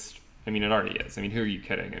biggest. I mean, it already is. I mean, who are you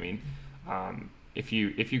kidding? I mean, if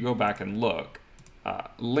you go back and look,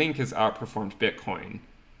 Link has outperformed Bitcoin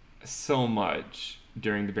so much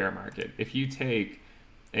during the bear market. If you take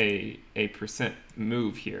a percent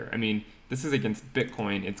move here, I mean, this is against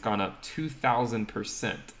Bitcoin. It's gone up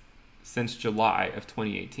 2,000% since July of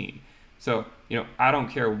 2018. So, I don't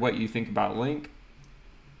care what you think about Link.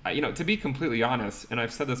 To be completely honest, and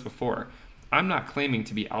I've said this before, I'm not claiming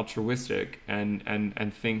to be altruistic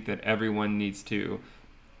and think that everyone needs to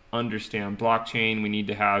understand blockchain. We need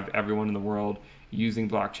to have everyone in the world using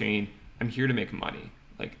blockchain. I'm here to make money.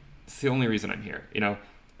 Like, it's the only reason I'm here.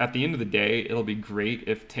 at the end of the day, it'll be great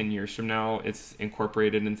if 10 years from now it's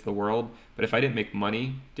incorporated into the world. But if I didn't make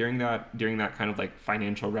money during that kind of like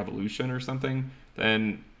financial revolution or something,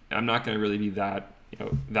 then I'm not going to really be that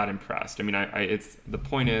impressed. I mean, it's the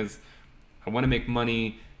point is, I want to make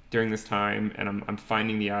money during this time, and I'm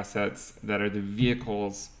finding the assets that are the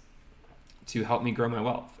vehicles to help me grow my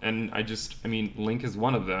wealth. And I mean, Link is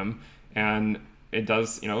one of them, and it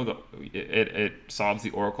does, it solves the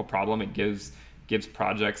Oracle problem. It gives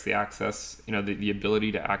projects the access, the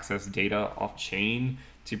ability to access data off chain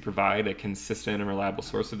to provide a consistent and reliable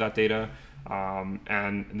source of that data.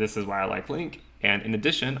 And this is why I like Link. And in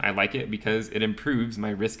addition, I like it because it improves my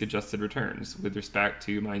risk-adjusted returns with respect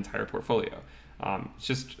to my entire portfolio. It's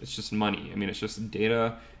just money. I mean, it's just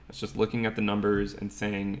data. It's just looking at the numbers and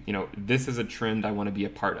saying, this is a trend I want to be a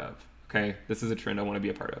part of. Okay, this is a trend I want to be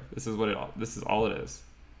a part of. This is all it is.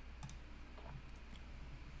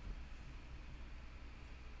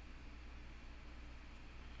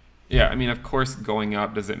 Yeah, I mean, of course, going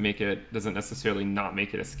up doesn't necessarily not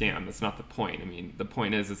make it a scam. That's not the point. I mean, the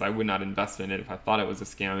point is I would not invest in it if I thought it was a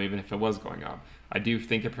scam, even if it was going up. I do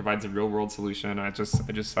think it provides a real world solution. I just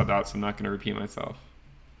said that, so I'm not going to repeat myself.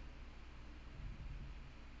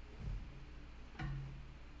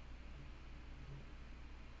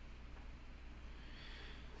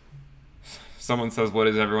 Someone says, what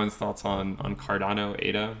is everyone's thoughts on Cardano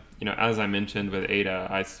ADA? As I mentioned with ADA,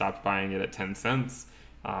 I stopped buying it at 10 cents.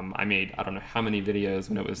 I made, I don't know how many videos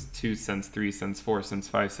when it was 2 cents, 3 cents, 4 cents,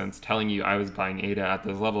 5 cents, telling you I was buying ADA at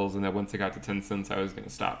those levels, and that once it got to 10 cents, I was going to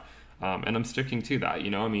stop. And I'm sticking to that.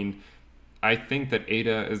 I mean, I think that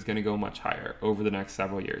ADA is going to go much higher over the next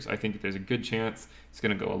several years. I think that there's a good chance it's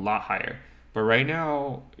going to go a lot higher. But right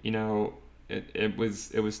now, it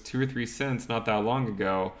was 2 or 3 cents not that long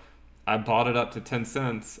ago. I bought it up to 10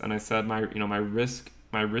 cents, and I said my risk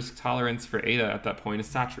tolerance for ADA at that point is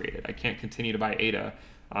saturated. I can't continue to buy ADA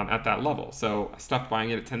at that level, so I stopped buying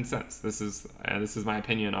it at 10 cents. This is my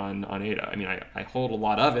opinion on ADA. I mean, I hold a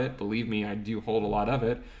lot of it. Believe me, I do hold a lot of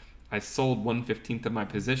it. I sold 1/15 of my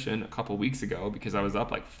position a couple weeks ago because I was up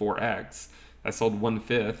like 4x. I sold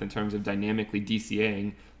 1/5 in terms of dynamically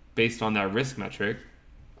DCAing based on that risk metric.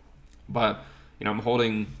 But I'm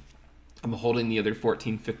holding the other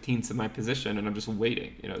 14/15 of my position, and I'm just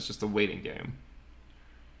waiting. It's just a waiting game.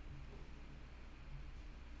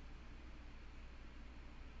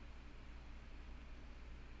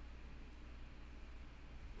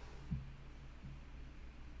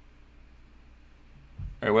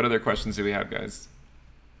 All right, what other questions do we have, guys?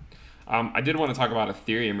 I did want to talk about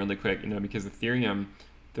Ethereum really quick, because Ethereum,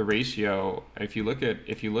 the ratio, if you look at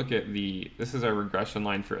this is our regression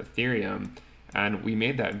line for Ethereum, and we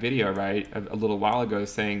made that video, right, a little while ago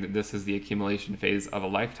saying that this is the accumulation phase of a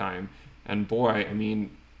lifetime. And boy, I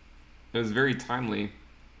mean, it was very timely.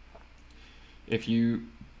 If you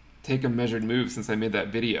take a measured move since I made that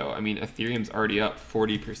video, I mean, Ethereum's already up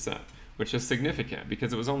 40%, which is significant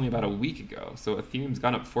because it was only about a week ago. So Ethereum's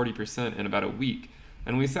gone up 40% in about a week.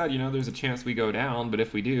 And we said, there's a chance we go down, but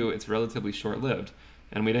if we do, it's relatively short-lived.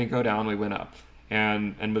 And we didn't go down, we went up.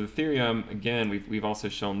 And with Ethereum, again, we've also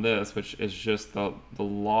shown this, which is just the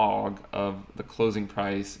log of the closing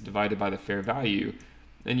price divided by the fair value.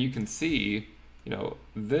 And you can see,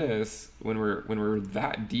 this when we're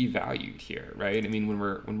that devalued here, right? I mean, when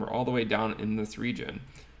we're all the way down in this region,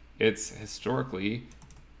 it's historically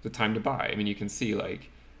the time to buy. I mean, you can see, like,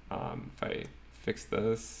 if I fix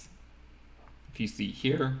this, if you see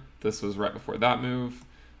here, this was right before that move.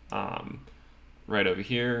 Right over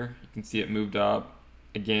here, you can see it moved up.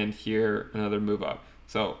 Again, here, another move up.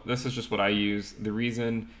 So this is just what I use. The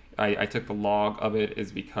reason I took the log of it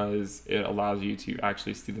is because it allows you to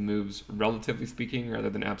actually see the moves relatively speaking rather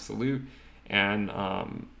than absolute. And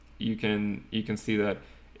you can see that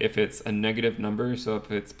if it's a negative number, so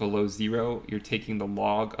if it's below 0, you're taking the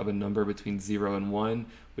log of a number between 0 and 1,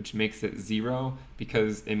 which makes it 0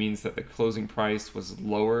 because it means that the closing price was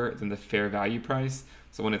lower than the fair value price.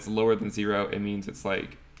 So when it's lower than 0, it means it's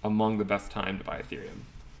like among the best time to buy Ethereum.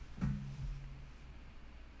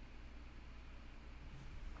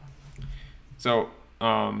 So,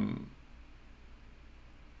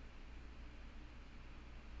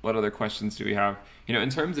 what other questions do we have? In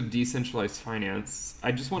terms of decentralized finance,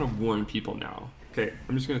 I just want to warn people now. Okay,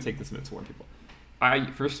 I'm just going to take this minute to warn people.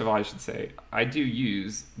 First of all, I should say, I do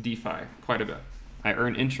use DeFi quite a bit. I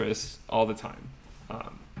earn interest all the time.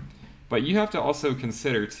 But you have to also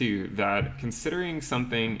consider, too, that considering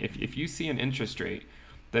something, if you see an interest rate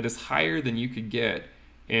that is higher than you could get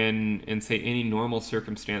in say, any normal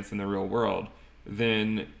circumstance in the real world,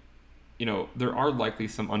 then, there are likely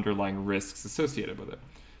some underlying risks associated with it.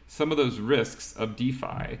 some of those risks of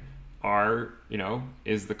DeFi are,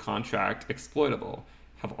 is the contract exploitable?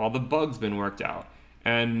 Have all the bugs been worked out?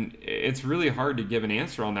 And it's really hard to give an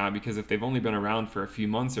answer on that, because if they've only been around for a few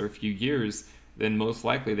months or a few years, then most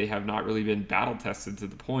likely they have not really been battle tested to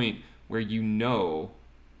the point where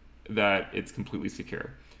that it's completely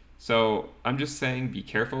secure. So I'm just saying, be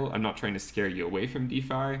careful. I'm not trying to scare you away from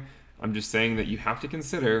DeFi. I'm just saying that you have to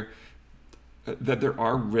consider that there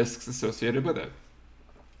are risks associated with it,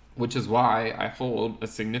 which is why I hold a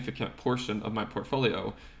significant portion of my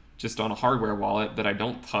portfolio just on a hardware wallet that I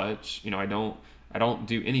don't touch. I don't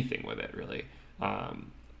do anything with it really.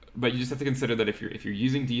 But you just have to consider that if you're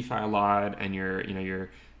using DeFi a lot and you're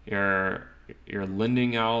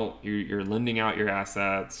lending out your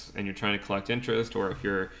assets and you're trying to collect interest, or if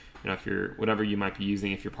you're whatever you might be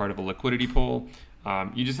using, if you're part of a liquidity pool,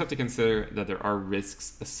 you just have to consider that there are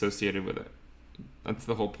risks associated with it. That's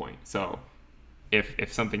the whole point. So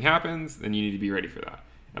if something happens, then you need to be ready for that.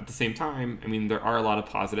 At the same time, I mean, there are a lot of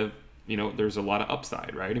positive, there's a lot of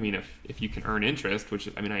upside, right? I mean, if you can earn interest, which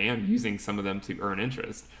is, I mean, I am using some of them to earn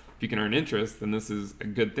interest. If you can earn interest, then this is a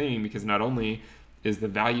good thing, because not only is the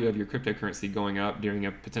value of your cryptocurrency going up during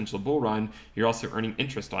a potential bull run, you're also earning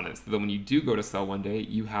interest on it. So that when you do go to sell one day,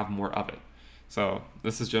 you have more of it. So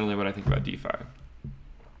this is generally what I think about DeFi.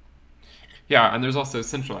 Yeah, and there's also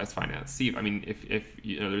centralized finance. See, I mean, if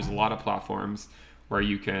there's a lot of platforms where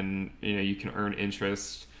you can earn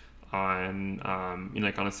interest on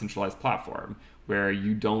like on a centralized platform, where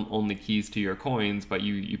you don't own the keys to your coins, but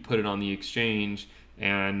you put it on the exchange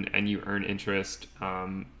and you earn interest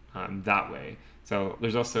that way. So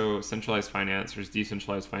there's also centralized finance, there's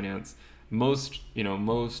decentralized finance. Most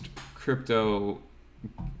crypto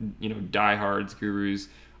diehards, gurus,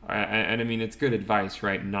 and I mean, it's good advice,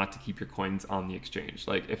 right, not to keep your coins on the exchange.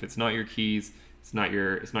 Like, if it's not your keys, it's not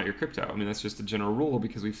your crypto. I mean, that's just a general rule,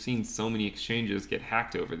 because we've seen so many exchanges get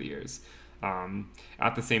hacked over the years.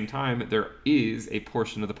 At the same time, there is a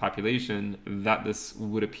portion of the population that this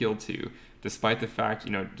would appeal to, despite the fact,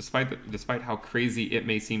 despite how crazy it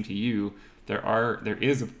may seem to you, there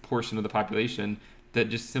is a portion of the population that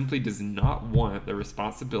just simply does not want the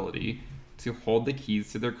responsibility to hold the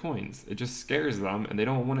keys to their coins. It just scares them, and they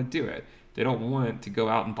don't want to do it. They don't want to go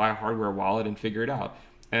out and buy a hardware wallet and figure it out.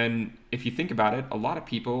 And if you think about it, a lot of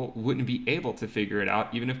people wouldn't be able to figure it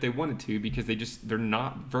out even if they wanted to, because they're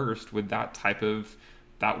not versed with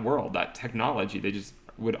that world, that technology. They just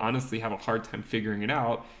would honestly have a hard time figuring it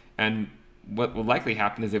out. And what will likely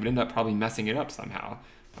happen is they would end up probably messing it up somehow.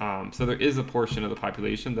 So there is a portion of the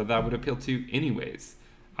population that would appeal to anyways.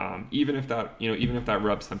 Even if that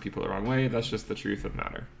rubs some people the wrong way, that's just the truth of the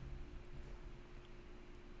matter.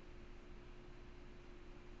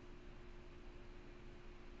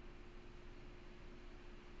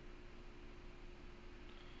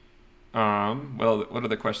 Well, what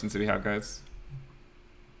other questions do we have, guys?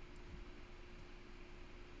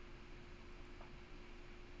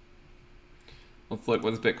 Let's look.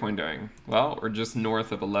 What is Bitcoin doing? Well, we're just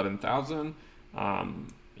north of 11,000.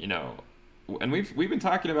 And we've been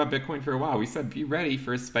talking about Bitcoin for a while. We said, be ready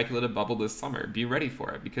for a speculative bubble this summer. Be ready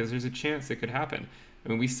for it, because there's a chance it could happen. I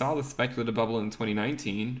mean, we saw the speculative bubble in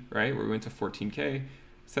 2019, right, where we went to 14K. We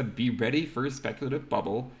said, be ready for a speculative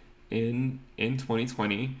bubble in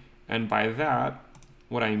 2020. And by that,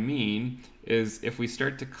 what I mean is, if we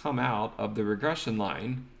start to come out of the regression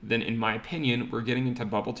line, then in my opinion, we're getting into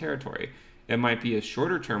bubble territory. It might be a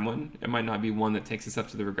shorter term one. It might not be one that takes us up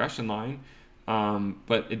to the regression line.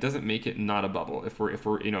 But it doesn't make it not a bubble.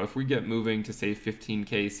 If we get moving to say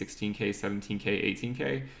 15K, 16K, 17K,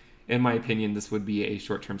 18K, in my opinion, this would be a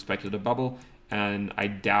short-term speculative bubble, and I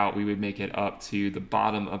doubt we would make it up to the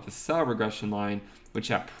bottom of the sell regression line, which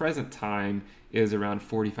at present time is around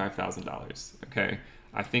 $45,000. Okay,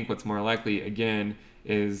 I think what's more likely, again,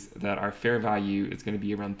 is that our fair value is going to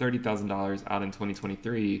be around $30,000 out in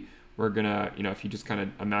 2023. We're gonna, if you just kind of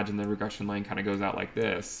imagine the regression line kind of goes out like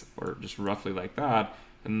this, or just roughly like that,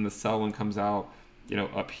 and then the sell one comes out,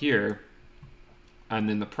 up here, and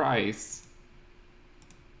then the price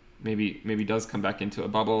maybe does come back into a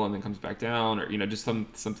bubble and then comes back down, or just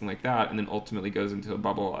something like that, and then ultimately goes into a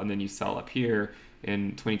bubble, and then you sell up here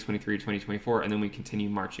in 2023, 2024, and then we continue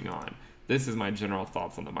marching on. This is my general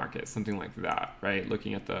thoughts on the market, something like that, right?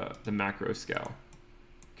 Looking at the macro scale.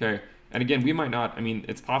 Okay. And again, we might not,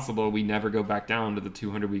 it's possible we never go back down to the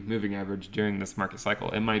 200-week moving average during this market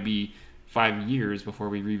cycle. It might be 5 years before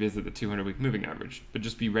we revisit the 200-week moving average, but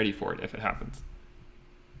just be ready for it if it happens.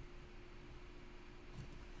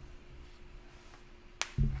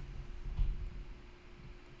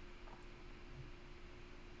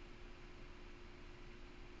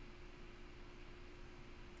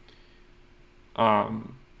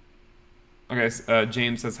 Okay,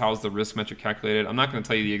 James says, how's the risk metric calculated? I'm not going to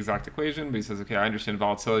tell you the exact equation, but he says, okay, I understand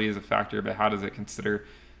volatility is a factor, but how does it consider,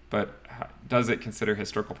 does it consider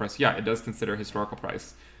historical price? Yeah, it does consider historical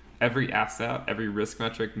price. Every asset, every risk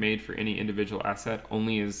metric made for any individual asset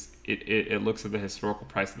only is, it looks at the historical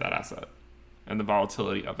price of that asset and the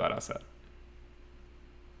volatility of that asset.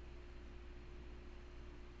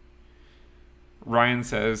 Ryan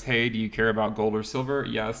says, hey, do you care about gold or silver?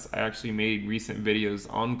 Yes, I actually made recent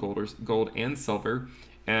videos on gold and silver.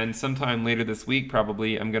 And sometime later this week,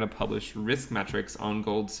 probably, I'm going to publish risk metrics on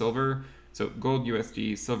gold, silver. So gold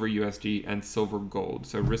USD, silver USD, and silver gold.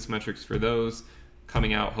 So risk metrics for those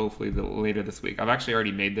coming out hopefully later this week. I've actually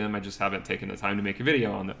already made them. I just haven't taken the time to make a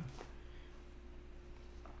video on them.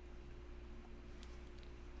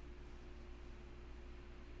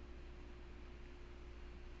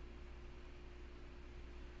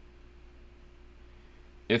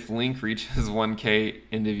 If Link reaches 1K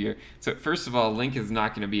end of year. So first of all, Link is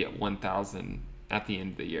not going to be at 1,000 at the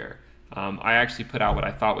end of the year. I actually put out what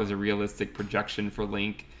I thought was a realistic projection for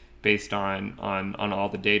Link based on all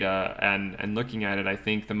the data, and looking at it, I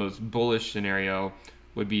think the most bullish scenario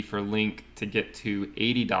would be for Link to get to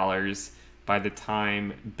 $80 by the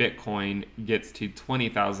time Bitcoin gets to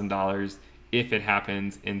 $20,000 if it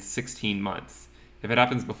happens in 16 months. If it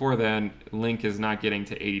happens before then, Link is not getting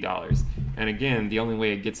to $80. And again, the only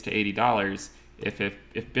way it gets to $80 if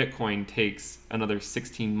Bitcoin takes another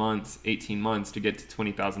 16 months, 18 months to get to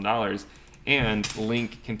 $20,000, and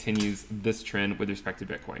Link continues this trend with respect to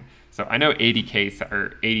Bitcoin. So I know $80K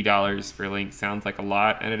or $80 for Link sounds like a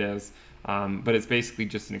lot, and it is, but it's basically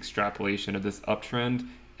just an extrapolation of this uptrend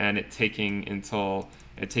and it taking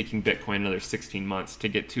Bitcoin another 16 months to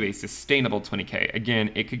get to a sustainable 20K. Again,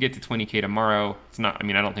 it could get to 20K tomorrow. It's not, I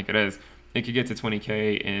mean, I don't think it is. It could get to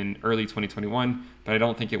 20K in early 2021, but I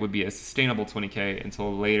don't think it would be a sustainable 20K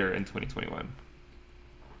until later in 2021.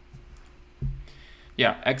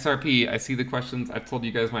 Yeah, XRP, I see the questions. I've told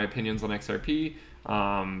you guys my opinions on XRP.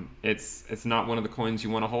 It's not one of the coins you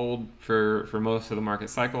want to hold for most of the market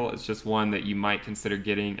cycle. It's just one that you might consider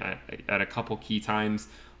getting at a couple key times.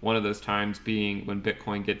 One of those times being when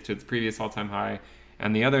Bitcoin gets to its previous all-time high,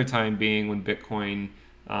 and the other time being when Bitcoin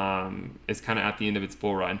is kind of at the end of its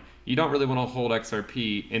bull run. You don't really want to hold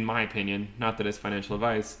XRP, in my opinion, not that it's financial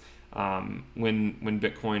advice, when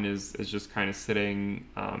Bitcoin is just kind of sitting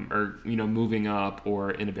or moving up or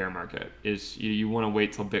in a bear market. You want to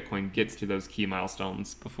wait till Bitcoin gets to those key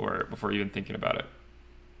milestones before even thinking about it.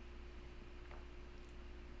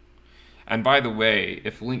 And by the way,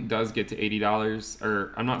 if Link does get to $80,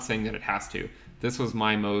 or I'm not saying that it has to, this was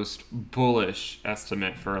my most bullish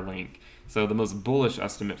estimate for a Link. So the most bullish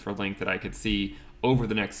estimate for Link that I could see over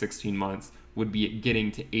the next 16 months would be it getting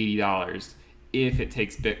to $80 if it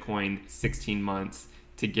takes Bitcoin 16 months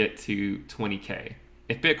to get to 20K.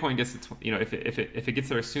 If Bitcoin gets to, if it gets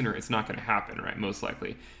there sooner, it's not going to happen, right? Most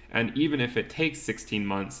likely. And even if it takes 16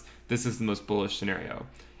 months, this is the most bullish scenario.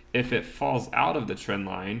 If it falls out of the trend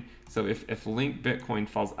line, so if Link Bitcoin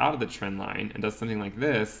falls out of the trend line and does something like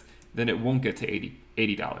this, then it won't get to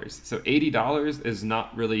 $80. So $80 is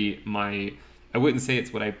not really I wouldn't say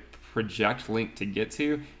it's what I project Link to get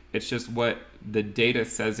to. It's just what the data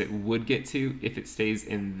says it would get to if it stays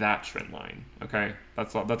in that trend line. Okay,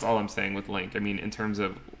 that's all I'm saying with Link. I mean, in terms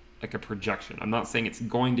of like a projection, I'm not saying it's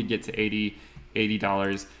going to get to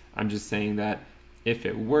 $80. I'm just saying that if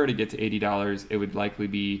it were to get to $80, it would likely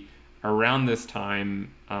be around this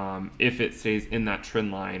time if it stays in that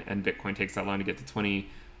trend line and Bitcoin takes that line to get to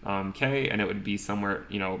 20K, and it would be somewhere,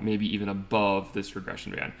 maybe even above this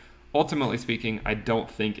regression band. Ultimately speaking, I don't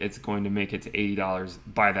think it's going to make it to $80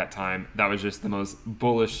 by that time. That was just the most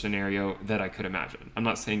bullish scenario that I could imagine. I'm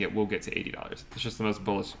not saying it will get to $80. It's just the most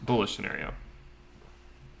bullish scenario.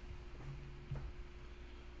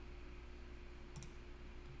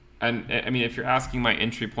 And I mean, if you're asking my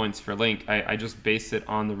entry points for Link, I just base it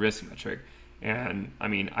on the risk metric. And I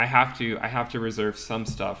mean, I have to reserve some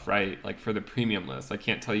stuff, right? Like for the premium list, I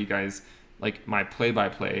can't tell you guys like my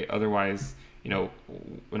play-by-play. Otherwise,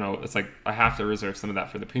 it's like I have to reserve some of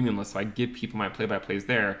that for the premium list. So I give people my play-by-plays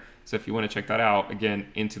there. So if you want to check that out, again,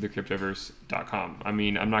 intothecryptoverse.com. I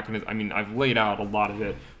mean, I've laid out a lot of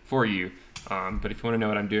it for you. But if you want to know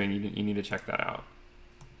what I'm doing, you need to check that out.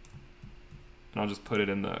 And I'll just put it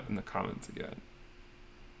in the comments again.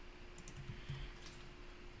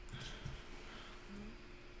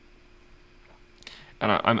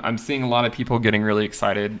 And I'm seeing a lot of people getting really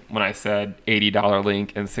excited when I said $80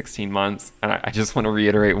 Link in 16 months. And I just want to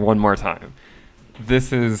reiterate one more time.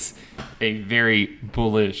 This is a very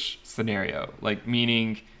bullish scenario. Like,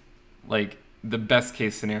 meaning, like, the best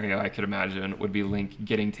case scenario I could imagine would be Link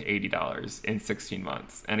getting to $80 in 16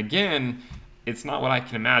 months. And again, it's not what I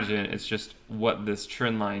can imagine, it's just what this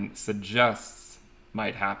trend line suggests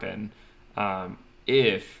might happen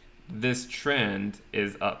if this trend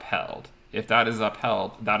is upheld. If that is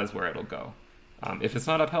upheld, that is where it'll go. If it's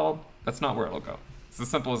not upheld, that's not where it'll go. It's as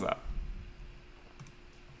simple as that.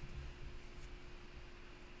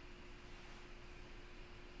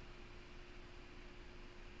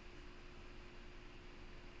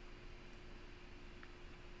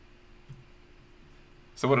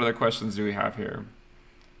 So what other questions do we have here?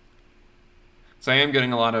 So I am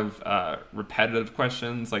getting a lot of repetitive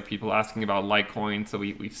questions, like people asking about Litecoin. So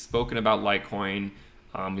we've spoken about Litecoin.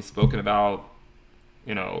 We've spoken about,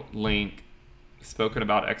 Link, spoken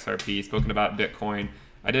about XRP, spoken about Bitcoin.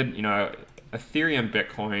 I did, Ethereum,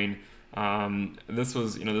 Bitcoin. This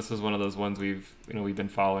was one of those ones we've been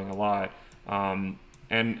following a lot.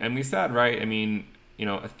 And we said, right, I mean,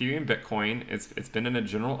 Ethereum, Bitcoin, it's been in a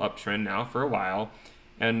general uptrend now for a while.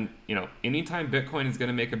 And, anytime Bitcoin is going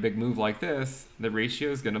to make a big move like this, the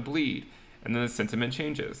ratio is going to bleed and then the sentiment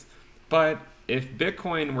changes. But if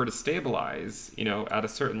Bitcoin were to stabilize, at a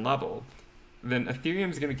certain level, then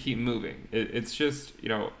Ethereum is going to keep moving. It's just,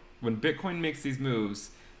 when Bitcoin makes these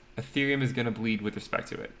moves, Ethereum is going to bleed with respect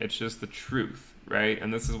to it. It's just the truth, right?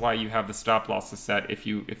 And this is why you have the stop losses set if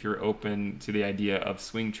you're open to the idea of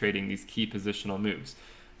swing trading these key positional moves.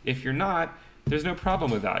 If you're not, there's no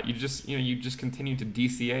problem with that. You just continue to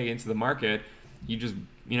DCA into the market. You just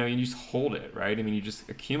hold it, right? I mean, you just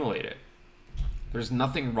accumulate it. There's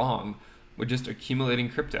nothing wrong with just accumulating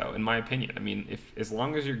crypto, in my opinion. I mean, as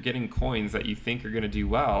long as you're getting coins that you think are going to do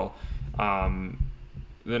well, then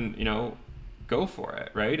go for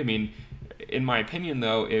it, right? I mean, in my opinion,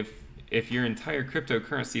 though, if your entire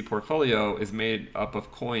cryptocurrency portfolio is made up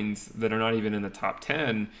of coins that are not even in the top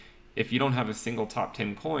 10, if you don't have a single top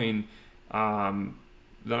 10 coin,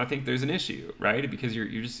 then I think there's an issue, right? Because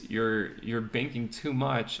you're banking too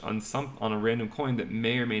much on a random coin that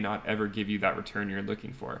may or may not ever give you that return you're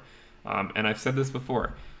looking for. And I've said this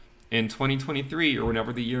before, in 2023 or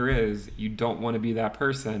whenever the year is, you don't want to be that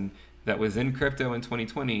person that was in crypto in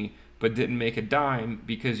 2020 but didn't make a dime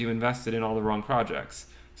because you invested in all the wrong projects.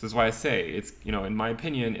 So that's why I say it's, in my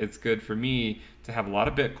opinion, it's good for me to have a lot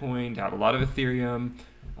of Bitcoin, to have a lot of Ethereum.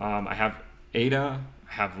 I have ADA,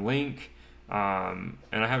 I have Link, and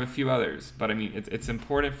I have a few others. But I mean, it's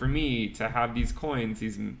important for me to have these coins,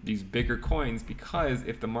 these bigger coins, because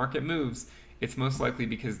if the market moves, it's most likely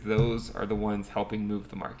because those are the ones helping move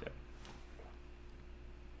the market.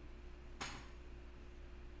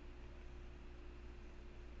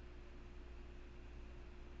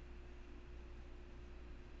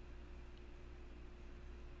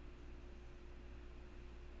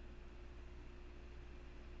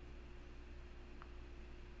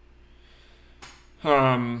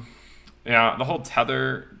 Yeah, the whole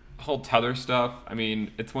tether stuff. I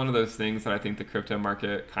mean, it's one of those things that I think the crypto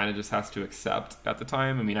market kind of just has to accept at the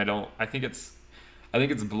time. I mean, I think it's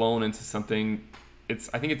blown into something.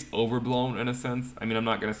 I think it's overblown in a sense. I mean, I'm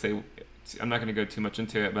not going to go too much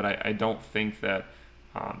into it, but I don't think that,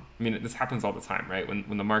 I mean, this happens all the time, right?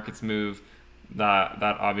 When the markets move, that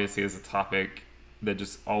obviously is a topic that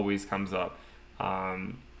just always comes up.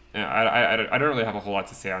 And I don't really have a whole lot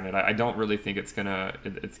to say on it. I don't really think it's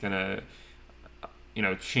gonna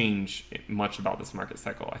change much about this market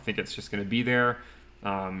cycle. I think it's just gonna be there.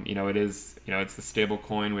 It's the stable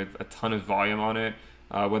coin with a ton of volume on it.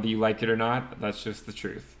 Whether you like it or not, that's just the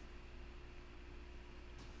truth.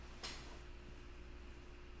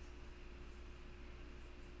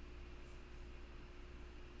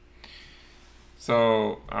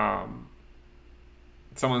 So,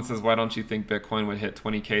 someone says, why don't you think Bitcoin would hit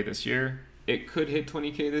 20K this year? It could hit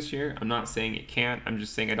 20K this year. I'm not saying it can't. I'm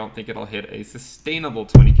just saying I don't think it'll hit a sustainable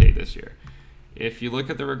 20K this year. If you look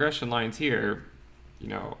at the regression lines here,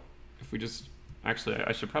 if we just, actually,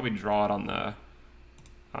 I should probably draw it on the,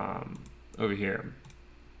 over here.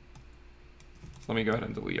 So let me go ahead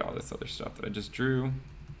and delete all this other stuff that I just drew.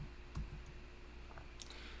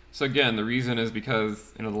 So again, the reason is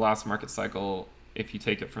because, the last market cycle, if you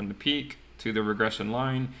take it from the peak to the regression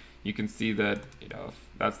line, you can see that, if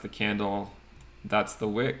that's the candle, that's the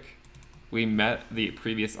wick. We met the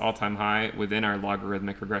previous all-time high within our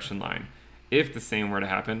logarithmic regression line. If the same were to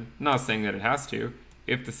happen, not saying that it has to,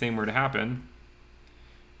 if the same were to happen,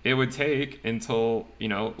 it would take until,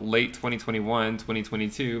 late 2021,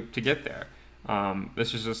 2022 to get there.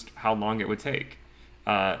 This is just how long it would take.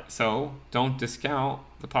 So don't discount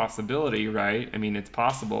the possibility, right? I mean, it's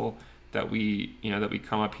possible that we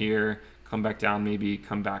come up here, come back down, maybe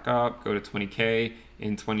come back up, go to 20K.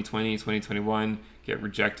 in 2020, 2021, get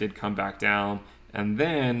rejected, come back down, and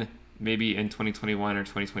then maybe in 2021 or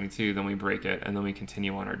 2022, then we break it and then we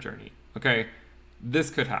continue on our journey. Okay, this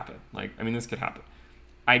could happen. This could happen.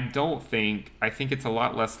 I think it's a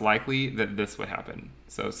lot less likely that this would happen.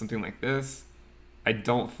 So something like this, I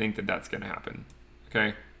don't think that that's going to happen.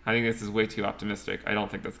 Okay, I think this is way too optimistic. I don't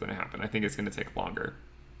think that's going to happen. I think it's going to take longer.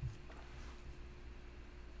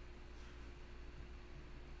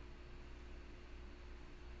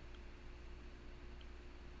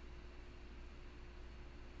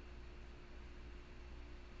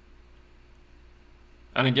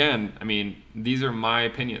 And again, I mean, these are my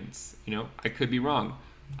opinions. I could be wrong.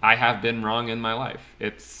 I have been wrong in my life.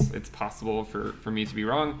 It's possible for me to be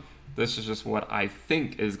wrong. This is just what I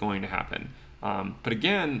think is going to happen. But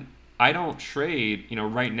again, I don't trade.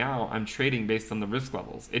 Right now I'm trading based on the risk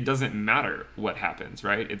levels. It doesn't matter what happens,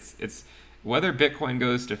 right? It's whether Bitcoin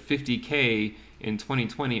goes to 50K in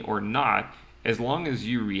 2020 or not. As long as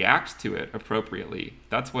you react to it appropriately,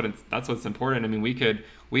 that's what's important. I mean, we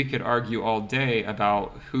could argue all day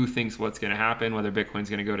about who thinks what's going to happen, whether Bitcoin's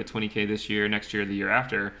going to go to 20K this year, next year, the year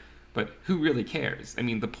after, but who really cares? I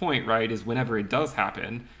mean, the point, right, is whenever it does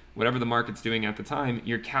happen, whatever the market's doing at the time,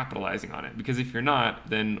 you're capitalizing on it. Because if you're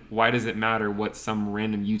not, then why does it matter what some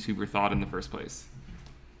random YouTuber thought in the first place?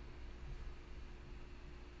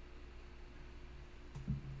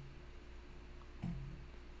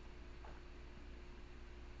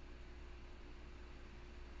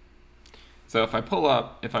 So if I pull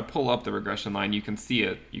up the regression line, you can see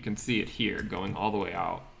it. You can see it here going all the way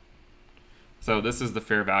out. So this is the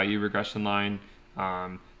fair value regression line.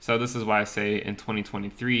 So this is why I say in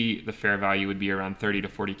 2023 the fair value would be around 30 to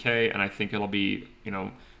 40K, and I think it'll be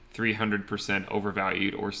 300%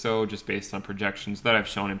 overvalued or so, just based on projections that I've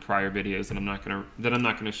shown in prior videos that I'm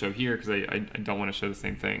not gonna show here because I don't want to show the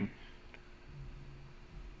same thing.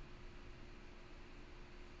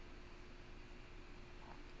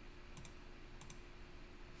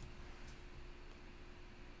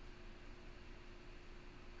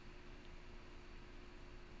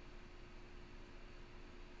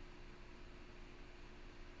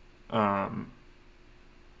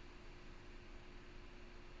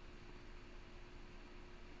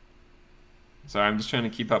 So I'm just trying to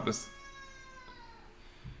keep up with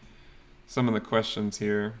some of the questions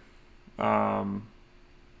here. And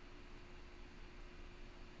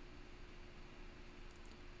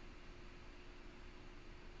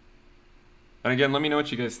again, let me know what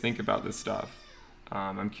you guys think about this stuff.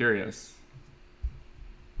 I'm curious.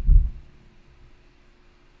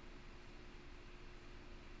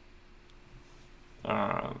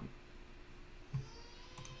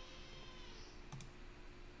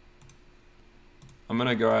 I'm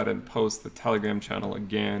gonna go ahead and post the Telegram channel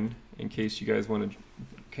again in case you guys want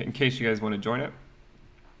to join it.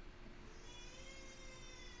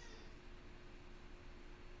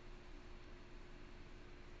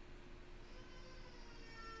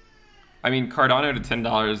 I mean, Cardano to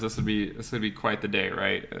 $10. This would be quite the day,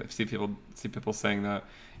 right? I see people saying that.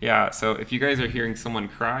 Yeah. So if you guys are hearing someone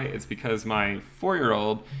cry, it's because my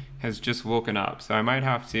 4-year-old has just woken up. So I might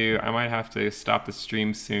have to stop the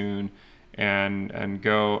stream soon and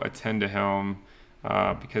go attend to him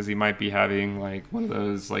because he might be having like one of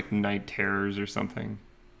those like night terrors or something.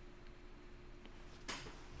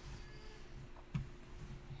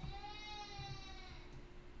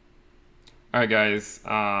 All right, guys.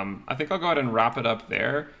 I think I'll go ahead and wrap it up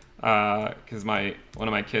there because one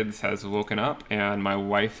of my kids has woken up and my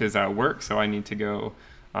wife is at work, so I need to go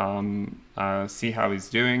see how he's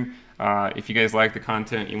doing. If you guys like the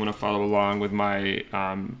content, you want to follow along with my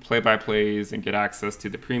play-by-plays and get access to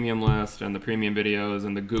the premium list and the premium videos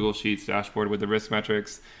and the Google Sheets dashboard with the risk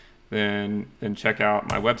metrics, then check out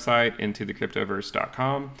my website,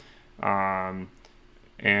 intothecryptoverse.com.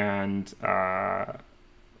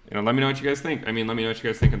 Let me know what you guys think. Let me know what you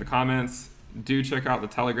guys think in the comments. Do check out the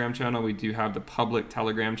Telegram channel. We do have the public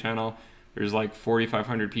Telegram channel. There's like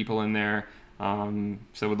 4,500 people in there.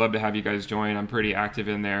 So we'd love to have you guys join. I'm pretty active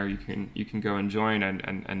in there. You can go and join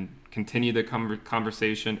and continue the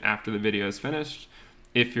conversation after the video is finished.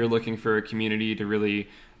 If you're looking for a community to really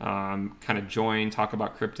kind of join, talk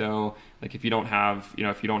about crypto, like if you don't have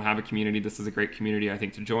a community, this is a great community I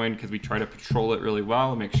think to join because we try to patrol it really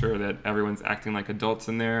well and make sure that everyone's acting like adults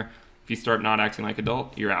in there. If you start not acting like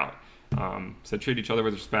adult, you're out. So treat each other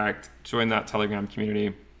with respect. Join that Telegram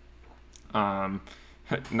community.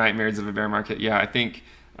 Nightmares of a bear market. Yeah, I think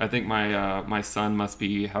my son must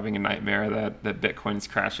be having a nightmare that Bitcoin is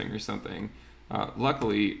crashing or something.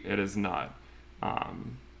 Luckily, it is not.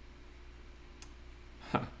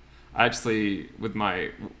 Actually, with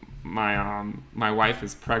my my wife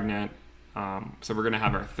is pregnant, so we're gonna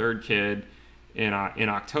have our third kid in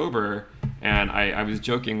October, and I was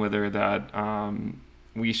joking with her that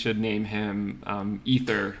we should name him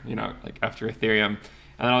Ether, like after Ethereum,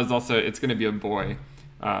 and I was also it's gonna be a boy,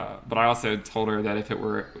 but I also told her that if it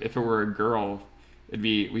were a girl,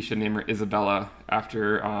 we should name her Isabella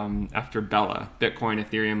after Bella, Bitcoin,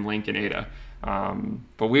 Ethereum, Link, and Ada.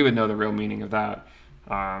 But we would know the real meaning of that.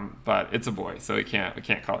 But it's a boy, so we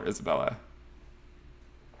can't call her Isabella.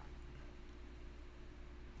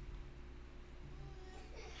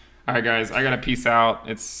 All right, guys, I gotta peace out.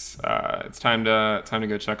 It's time to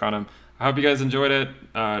go check on him. I hope you guys enjoyed it.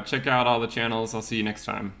 Check out all the channels. I'll see you next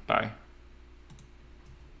time. Bye.